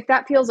 And if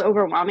that feels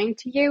overwhelming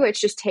to you,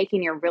 it's just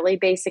taking your really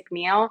basic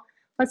meal.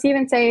 Let's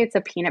even say it's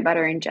a peanut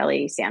butter and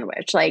jelly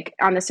sandwich. Like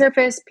on the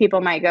surface,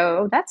 people might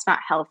go, oh, that's not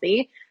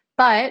healthy.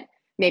 But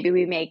maybe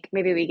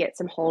we get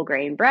some whole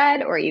grain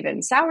bread, or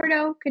even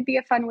sourdough could be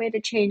a fun way to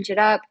change it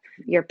up.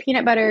 Your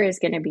peanut butter is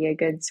going to be a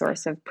good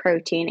source of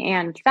protein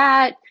and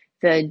fat.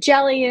 The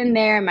jelly in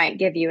there might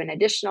give you an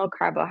additional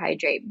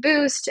carbohydrate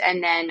boost.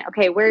 And then,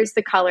 okay, where's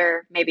the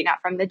color? Maybe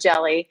not from the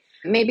jelly.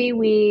 Maybe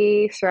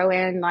we throw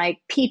in like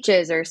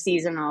peaches are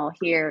seasonal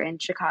here in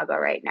Chicago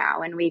right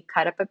now, and we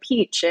cut up a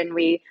peach and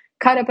we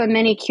cut up a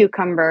mini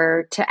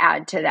cucumber to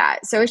add to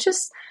that. So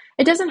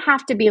it doesn't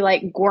have to be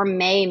like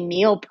gourmet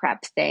meal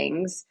prep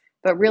things,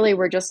 but really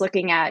we're just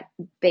looking at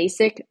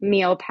basic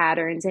meal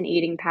patterns and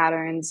eating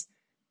patterns,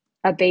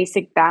 a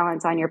basic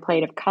balance on your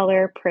plate of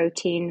color,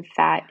 protein,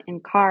 fat,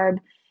 and carb,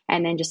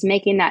 and then just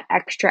making that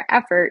extra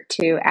effort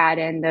to add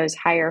in those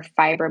higher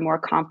fiber, more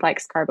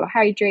complex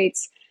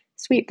carbohydrates,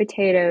 sweet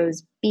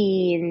potatoes,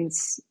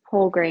 beans,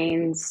 whole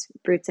grains,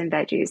 fruits and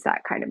veggies,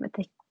 that kind of a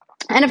thing.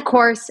 And of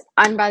course,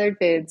 unbothered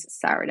foods,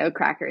 sourdough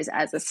crackers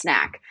as a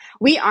snack.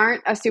 We are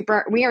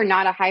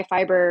not a high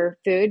fiber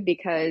food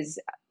because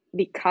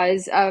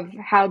of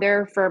how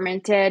they're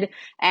fermented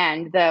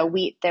and the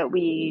wheat that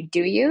we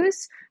do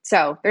use.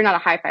 So they're not a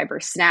high fiber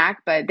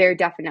snack, but they're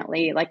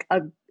definitely like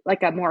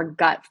a more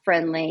gut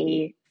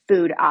friendly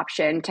food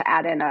option to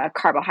add in a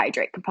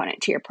carbohydrate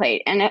component to your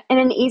plate, and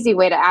an easy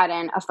way to add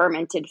in a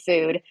fermented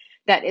food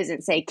that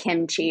isn't, say,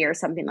 kimchi or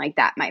something like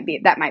that might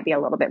be a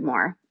little bit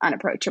more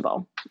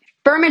unapproachable.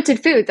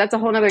 Fermented foods, that's a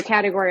whole other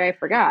category I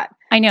forgot.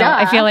 I know. Duh.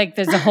 I feel like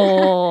there's a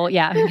whole, we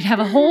could have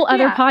a whole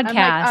other Yeah, I'm like,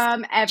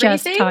 podcast just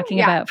everything? talking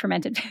Yeah. about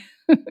fermented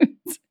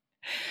foods.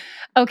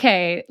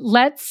 Okay,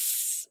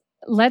 let's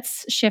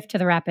shift to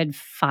the rapid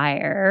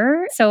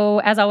fire. So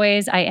as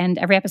always, I end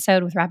every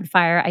episode with rapid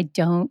fire. I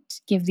don't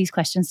give these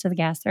questions to the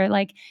guests. They're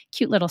like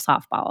cute little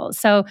softballs.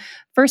 So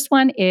first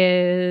one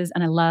is,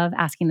 and I love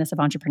asking this of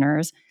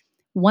entrepreneurs,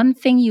 one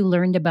thing you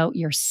learned about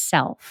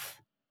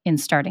yourself in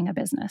starting a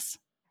business.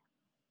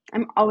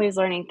 I'm always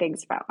learning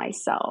things about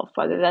myself,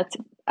 whether that's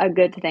a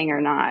good thing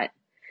or not.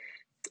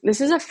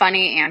 This is a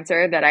funny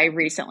answer that I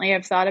recently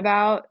have thought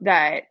about,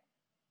 that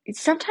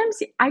sometimes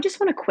I just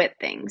want to quit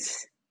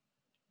things.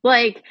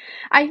 Like,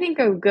 I think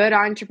a good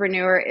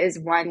entrepreneur is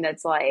one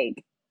that's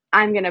like,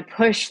 I'm going to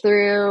push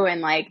through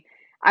and like,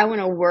 I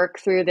want to work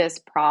through this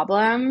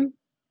problem.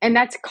 And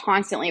that's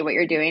constantly what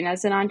you're doing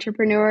as an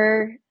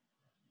entrepreneur.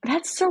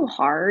 That's so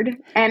hard.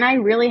 And I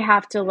really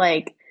have to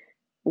like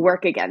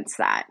work against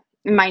that.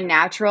 My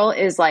natural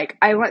is like,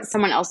 I want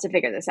someone else to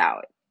figure this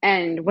out.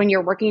 And when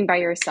you're working by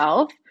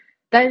yourself,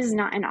 that is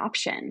not an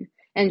option.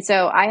 And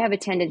so I have a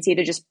tendency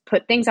to just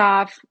put things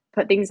off,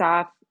 put things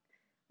off.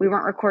 We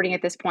weren't recording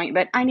at this point,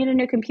 but I need a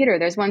new computer.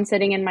 There's one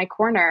sitting in my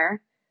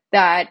corner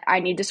that I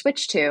need to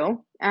switch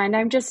to. And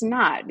I'm just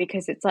not,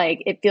 because it's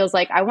like, it feels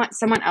like I want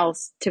someone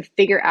else to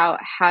figure out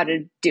how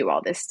to do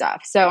all this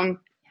stuff. So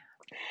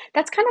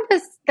that's kind of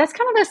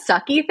a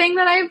sucky thing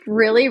that I've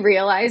really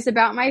realized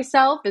about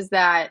myself, is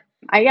that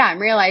I'm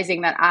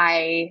realizing that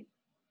I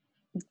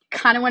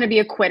kind of want to be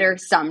a quitter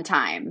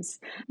sometimes.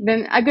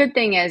 Then a good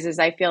thing is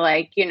I feel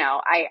like,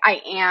 I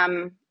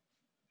am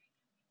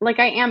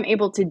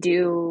able to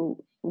do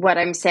what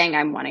I'm saying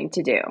I'm wanting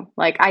to do.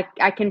 Like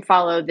I can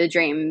follow the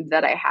dream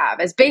that I have.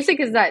 As basic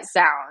as that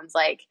sounds,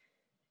 like,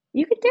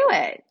 you could do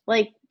it.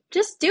 Like,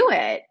 just do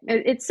it.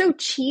 It's so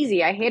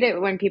cheesy. I hate it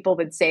when people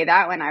would say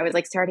that when I was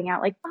like starting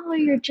out, like, follow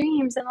your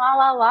dreams and la,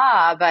 la,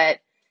 la. But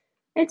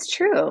it's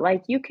true.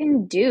 Like, you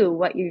can do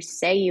what you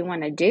say you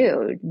want to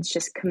do. It's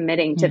just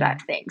committing to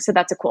that thing. So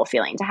that's a cool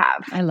feeling to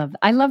have.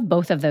 I love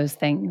both of those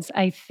things.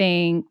 I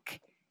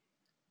think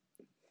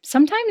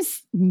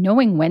sometimes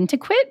knowing when to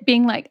quit,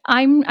 being like,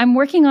 I'm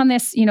working on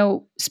this,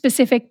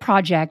 specific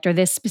project or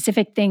this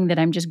specific thing that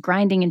I'm just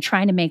grinding and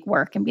trying to make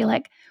work, and be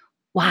like,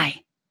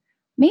 why?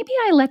 Maybe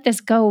I let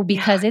this go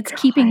because it's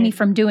keeping me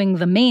from doing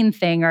the main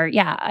thing. Or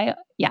I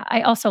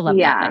also love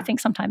that. And I think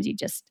sometimes you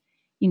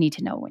need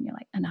to know when you're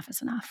like, enough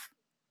is enough.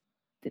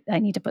 I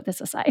need to put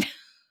this aside.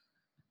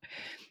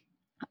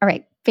 All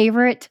right.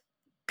 Favorite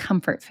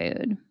comfort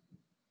food?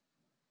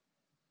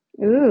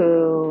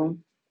 Ooh.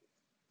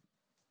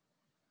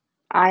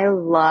 I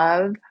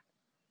love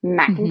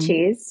mac and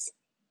cheese.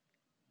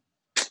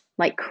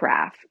 Like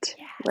Kraft,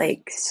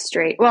 like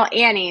straight. Well,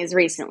 Annie's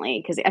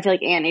recently, because I feel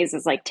like Annie's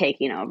is like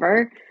taking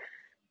over.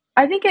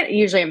 I think it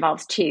usually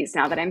involves cheese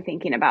now that I'm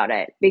thinking about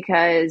it,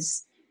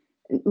 because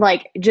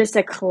like just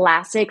a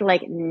classic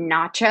like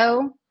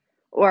nacho,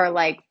 or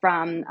like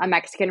from a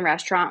Mexican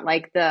restaurant,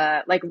 like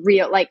the like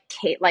real like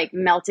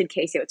melted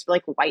queso. It's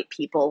like white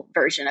people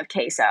version of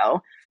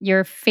queso.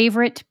 Your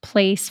favorite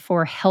place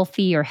for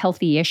healthy or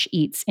healthy-ish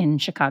eats in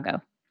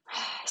Chicago?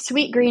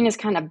 Sweet Green is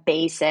kind of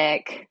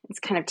basic. It's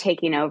kind of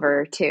taking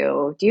over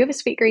too. Do you have a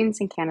Sweet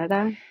Greens in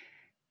Canada?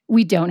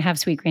 We don't have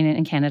Sweet Green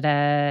in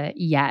Canada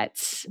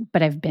yet,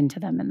 but I've been to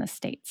them in the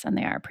States and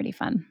they are pretty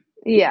fun.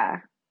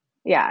 Yeah.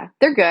 Yeah,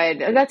 they're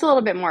good. That's a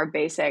little bit more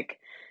basic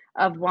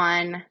of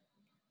one.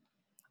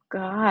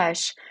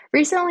 Gosh,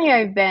 recently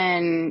I've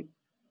been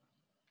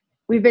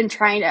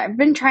trying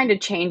to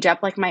change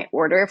up like my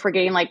order. If we're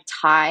getting like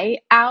Thai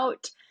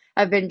out,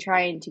 I've been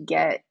trying to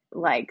get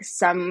like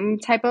some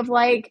type of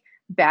like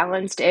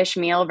balanced-ish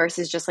meal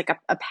versus just like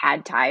a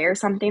pad Thai or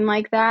something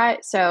like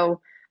that.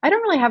 So I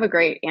don't really have a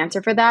great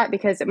answer for that,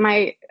 because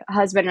my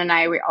husband and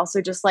I, we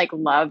also just like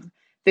love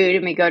food,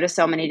 and we go to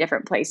so many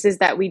different places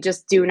that we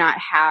just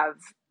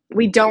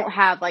we don't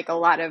have like a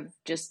lot of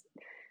just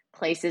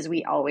places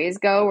we always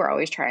go. We're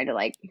always trying to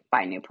like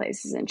find new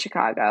places in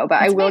Chicago.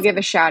 But I will give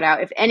a shout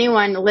out. If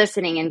anyone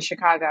listening in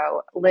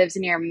Chicago lives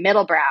near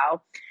Middlebrow,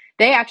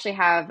 they actually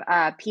have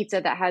a pizza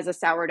that has a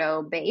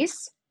sourdough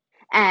base.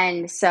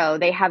 And so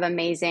they have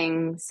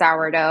amazing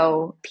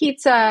sourdough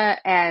pizza,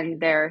 and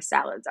their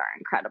salads are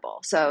incredible.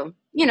 So,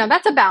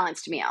 that's a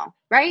balanced meal,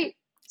 right?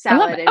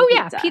 Salad and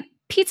pizza. Yeah.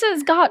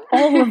 Pizza's got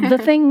all of the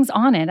things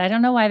on it. I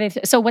don't know why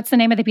so what's the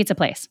name of the pizza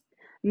place?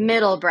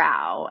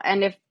 Middlebrow.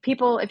 And if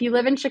you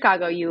live in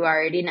Chicago, you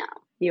already know.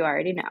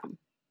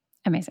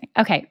 Amazing.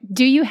 Okay.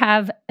 Do you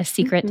have a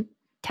secret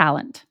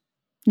talent,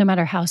 no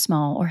matter how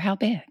small or how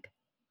big?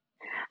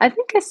 I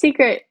think a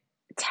secret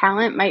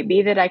talent might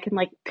be that I can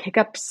like pick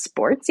up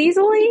sports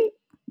easily.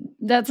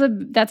 That's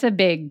a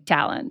big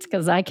talent,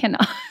 because I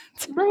cannot.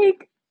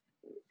 Like,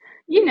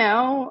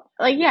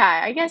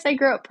 I guess I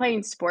grew up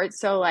playing sports.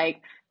 So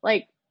like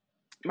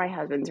my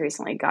husband's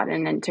recently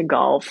gotten into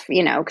golf,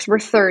 because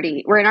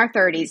we're in our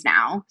 30s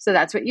now. So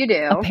that's what you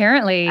do.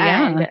 Apparently,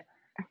 yeah.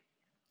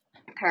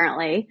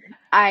 Apparently,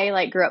 I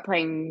like grew up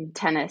playing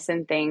tennis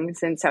and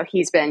things. And so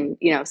he's been,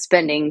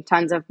 spending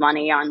tons of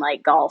money on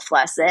like golf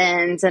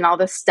lessons and all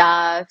this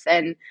stuff.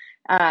 And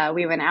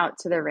we went out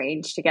to the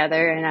range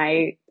together, and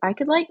I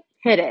could like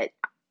hit it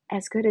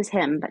as good as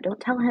him, but don't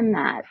tell him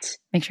that.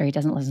 Make sure he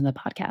doesn't listen to the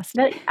podcast.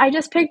 But I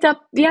just picked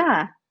up,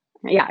 yeah.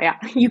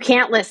 You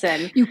can't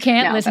listen. You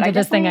can't listen to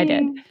this thing I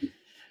did.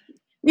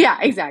 Yeah,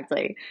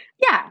 exactly.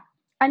 Yeah.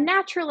 A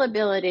natural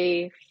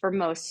ability for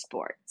most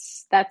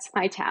sports. That's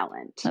my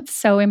talent. That's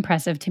so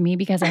impressive to me,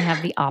 because I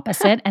have the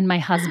opposite. And my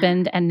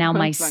husband and now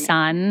my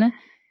son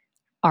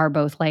are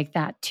both like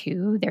that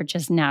too. They're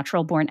just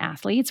natural born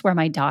athletes, where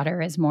my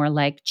daughter is more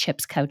like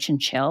chips, couch, and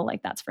chill.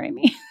 Like that's very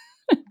me.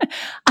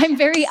 I'm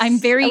very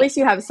At least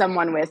you have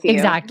someone with you.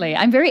 exactly.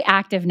 I'm very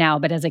active now,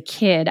 but as a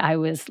kid, I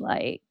was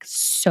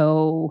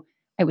so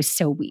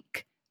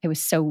weak. I was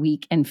so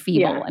weak and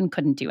feeble and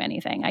couldn't do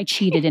anything. I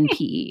cheated in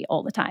PE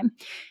all the time.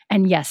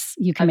 And yes,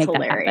 you can That's make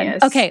hilarious. that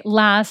happen. Okay,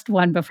 last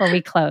one before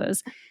we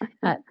close.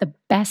 The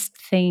best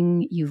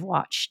thing you've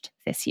watched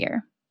this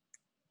year?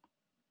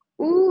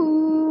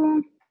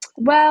 Ooh.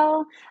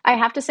 Well, I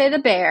have to say The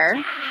Bear.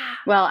 Yeah.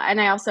 Well, and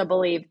I also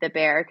believe The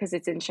Bear because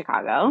it's in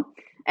Chicago.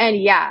 And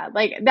yeah,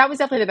 like that was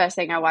definitely the best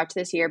thing I watched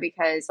this year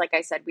because, like I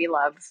said, we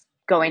love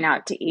going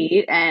out to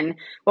eat. And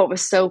what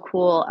was so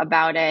cool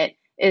about it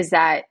is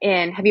that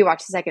have you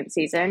watched the second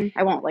season?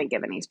 I won't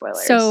give any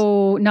spoilers.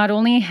 So not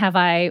only have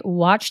I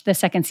watched the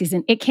second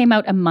season, it came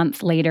out a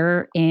month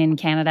later in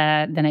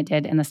Canada than it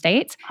did in the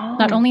States.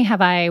 Not only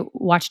have I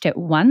watched it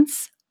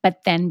once, but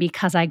then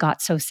because I got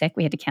so sick,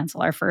 we had to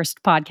cancel our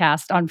first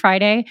podcast on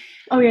Friday.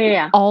 Oh,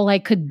 yeah. All I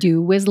could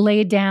do was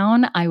lay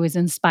down. I was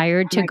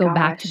inspired to go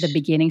back to the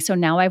beginning. So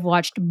now I've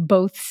watched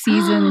both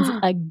seasons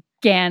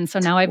again. So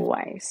now I've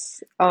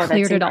twice.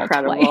 cleared it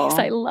incredible. all twice.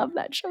 I love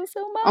that show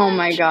so much. Oh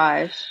my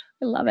gosh.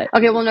 I love it.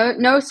 Okay, well,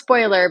 no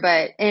spoiler,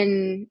 but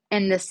in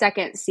the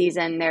second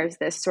season, there's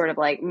this sort of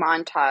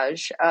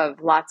montage of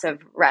lots of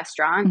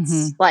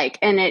restaurants,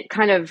 and it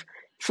kind of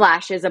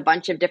flashes a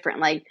bunch of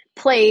different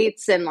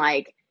plates, and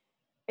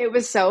it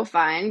was so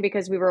fun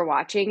because we were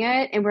watching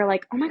it and we're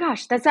like, oh my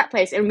gosh, that's that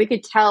place, and we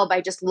could tell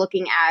by just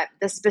looking at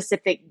the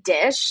specific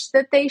dish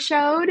that they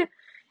showed,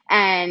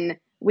 and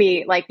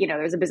we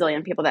there's a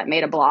bazillion people that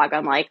made a blog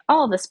on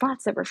all the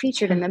spots that were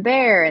featured in The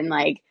Bear, and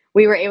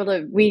we were able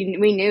to, we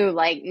knew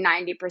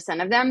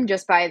 90% of them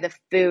just by the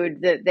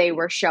food that they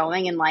were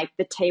showing and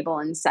the table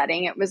and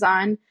setting it was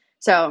on.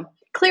 So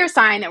clear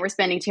sign that we're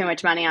spending too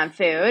much money on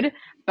food,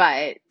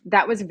 but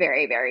that was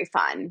very, very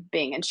fun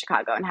being in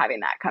Chicago and having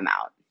that come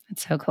out.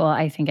 It's so cool.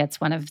 I think it's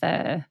one of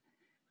the,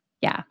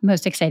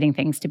 most exciting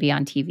things to be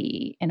on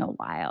TV in a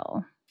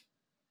while,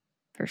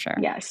 for sure.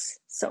 Yes,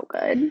 so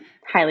good.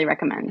 Highly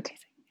recommend.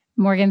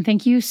 Morgan,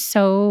 thank you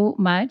so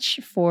much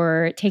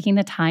for taking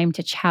the time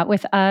to chat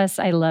with us.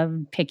 I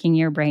love picking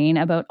your brain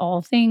about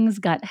all things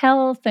gut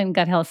health and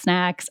gut health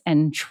snacks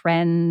and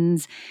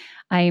trends.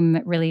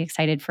 I'm really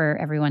excited for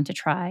everyone to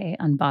try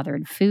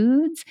Unbothered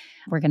Foods.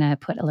 We're going to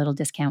put a little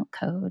discount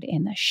code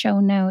in the show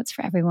notes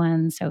for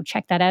everyone. So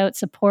check that out.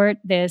 Support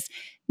this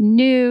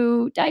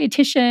new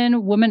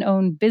dietitian,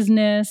 woman-owned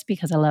business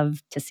because I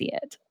love to see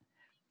it.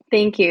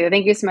 Thank you.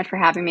 Thank you so much for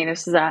having me.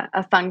 This is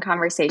a fun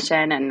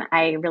conversation, and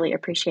I really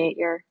appreciate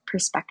your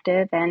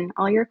perspective and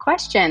all your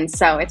questions.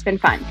 So it's been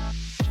fun.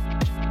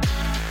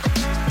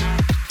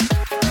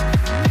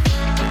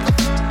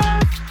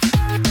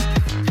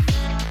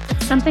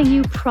 Something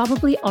you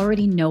probably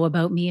already know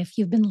about me if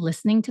you've been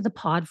listening to the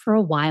pod for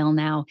a while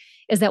now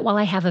is that while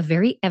I have a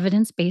very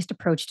evidence-based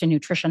approach to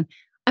nutrition,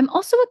 I'm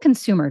also a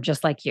consumer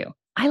just like you.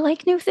 I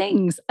like new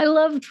things. I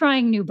love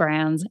trying new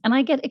brands, and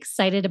I get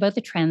excited about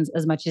the trends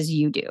as much as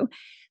you do.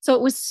 So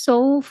it was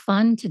so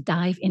fun to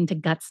dive into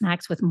gut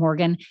snacks with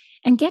Morgan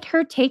and get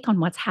her take on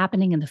what's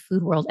happening in the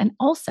food world. And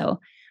also,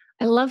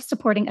 I love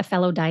supporting a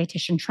fellow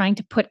dietitian trying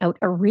to put out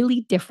a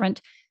really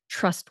different,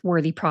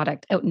 trustworthy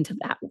product out into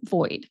that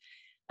void.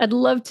 I'd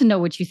love to know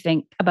what you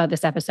think about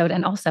this episode.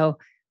 And also,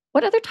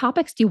 what other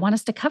topics do you want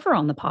us to cover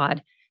on the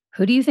pod?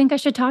 Who do you think I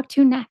should talk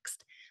to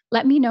next?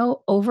 Let me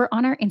know over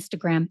on our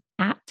Instagram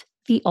at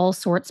the All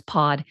Sorts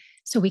Pod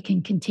so we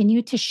can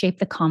continue to shape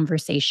the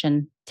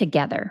conversation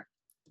together.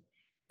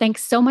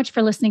 Thanks so much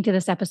for listening to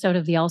this episode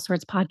of the All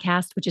Sorts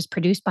Podcast, which is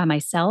produced by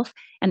myself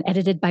and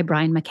edited by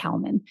Brian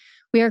McCalman.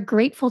 We are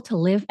grateful to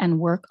live and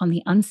work on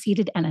the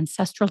unceded and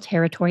ancestral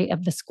territory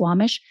of the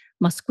Squamish,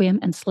 Musqueam,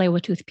 and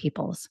Tsleil-Waututh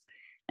peoples.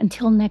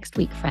 Until next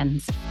week,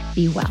 friends,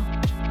 be well.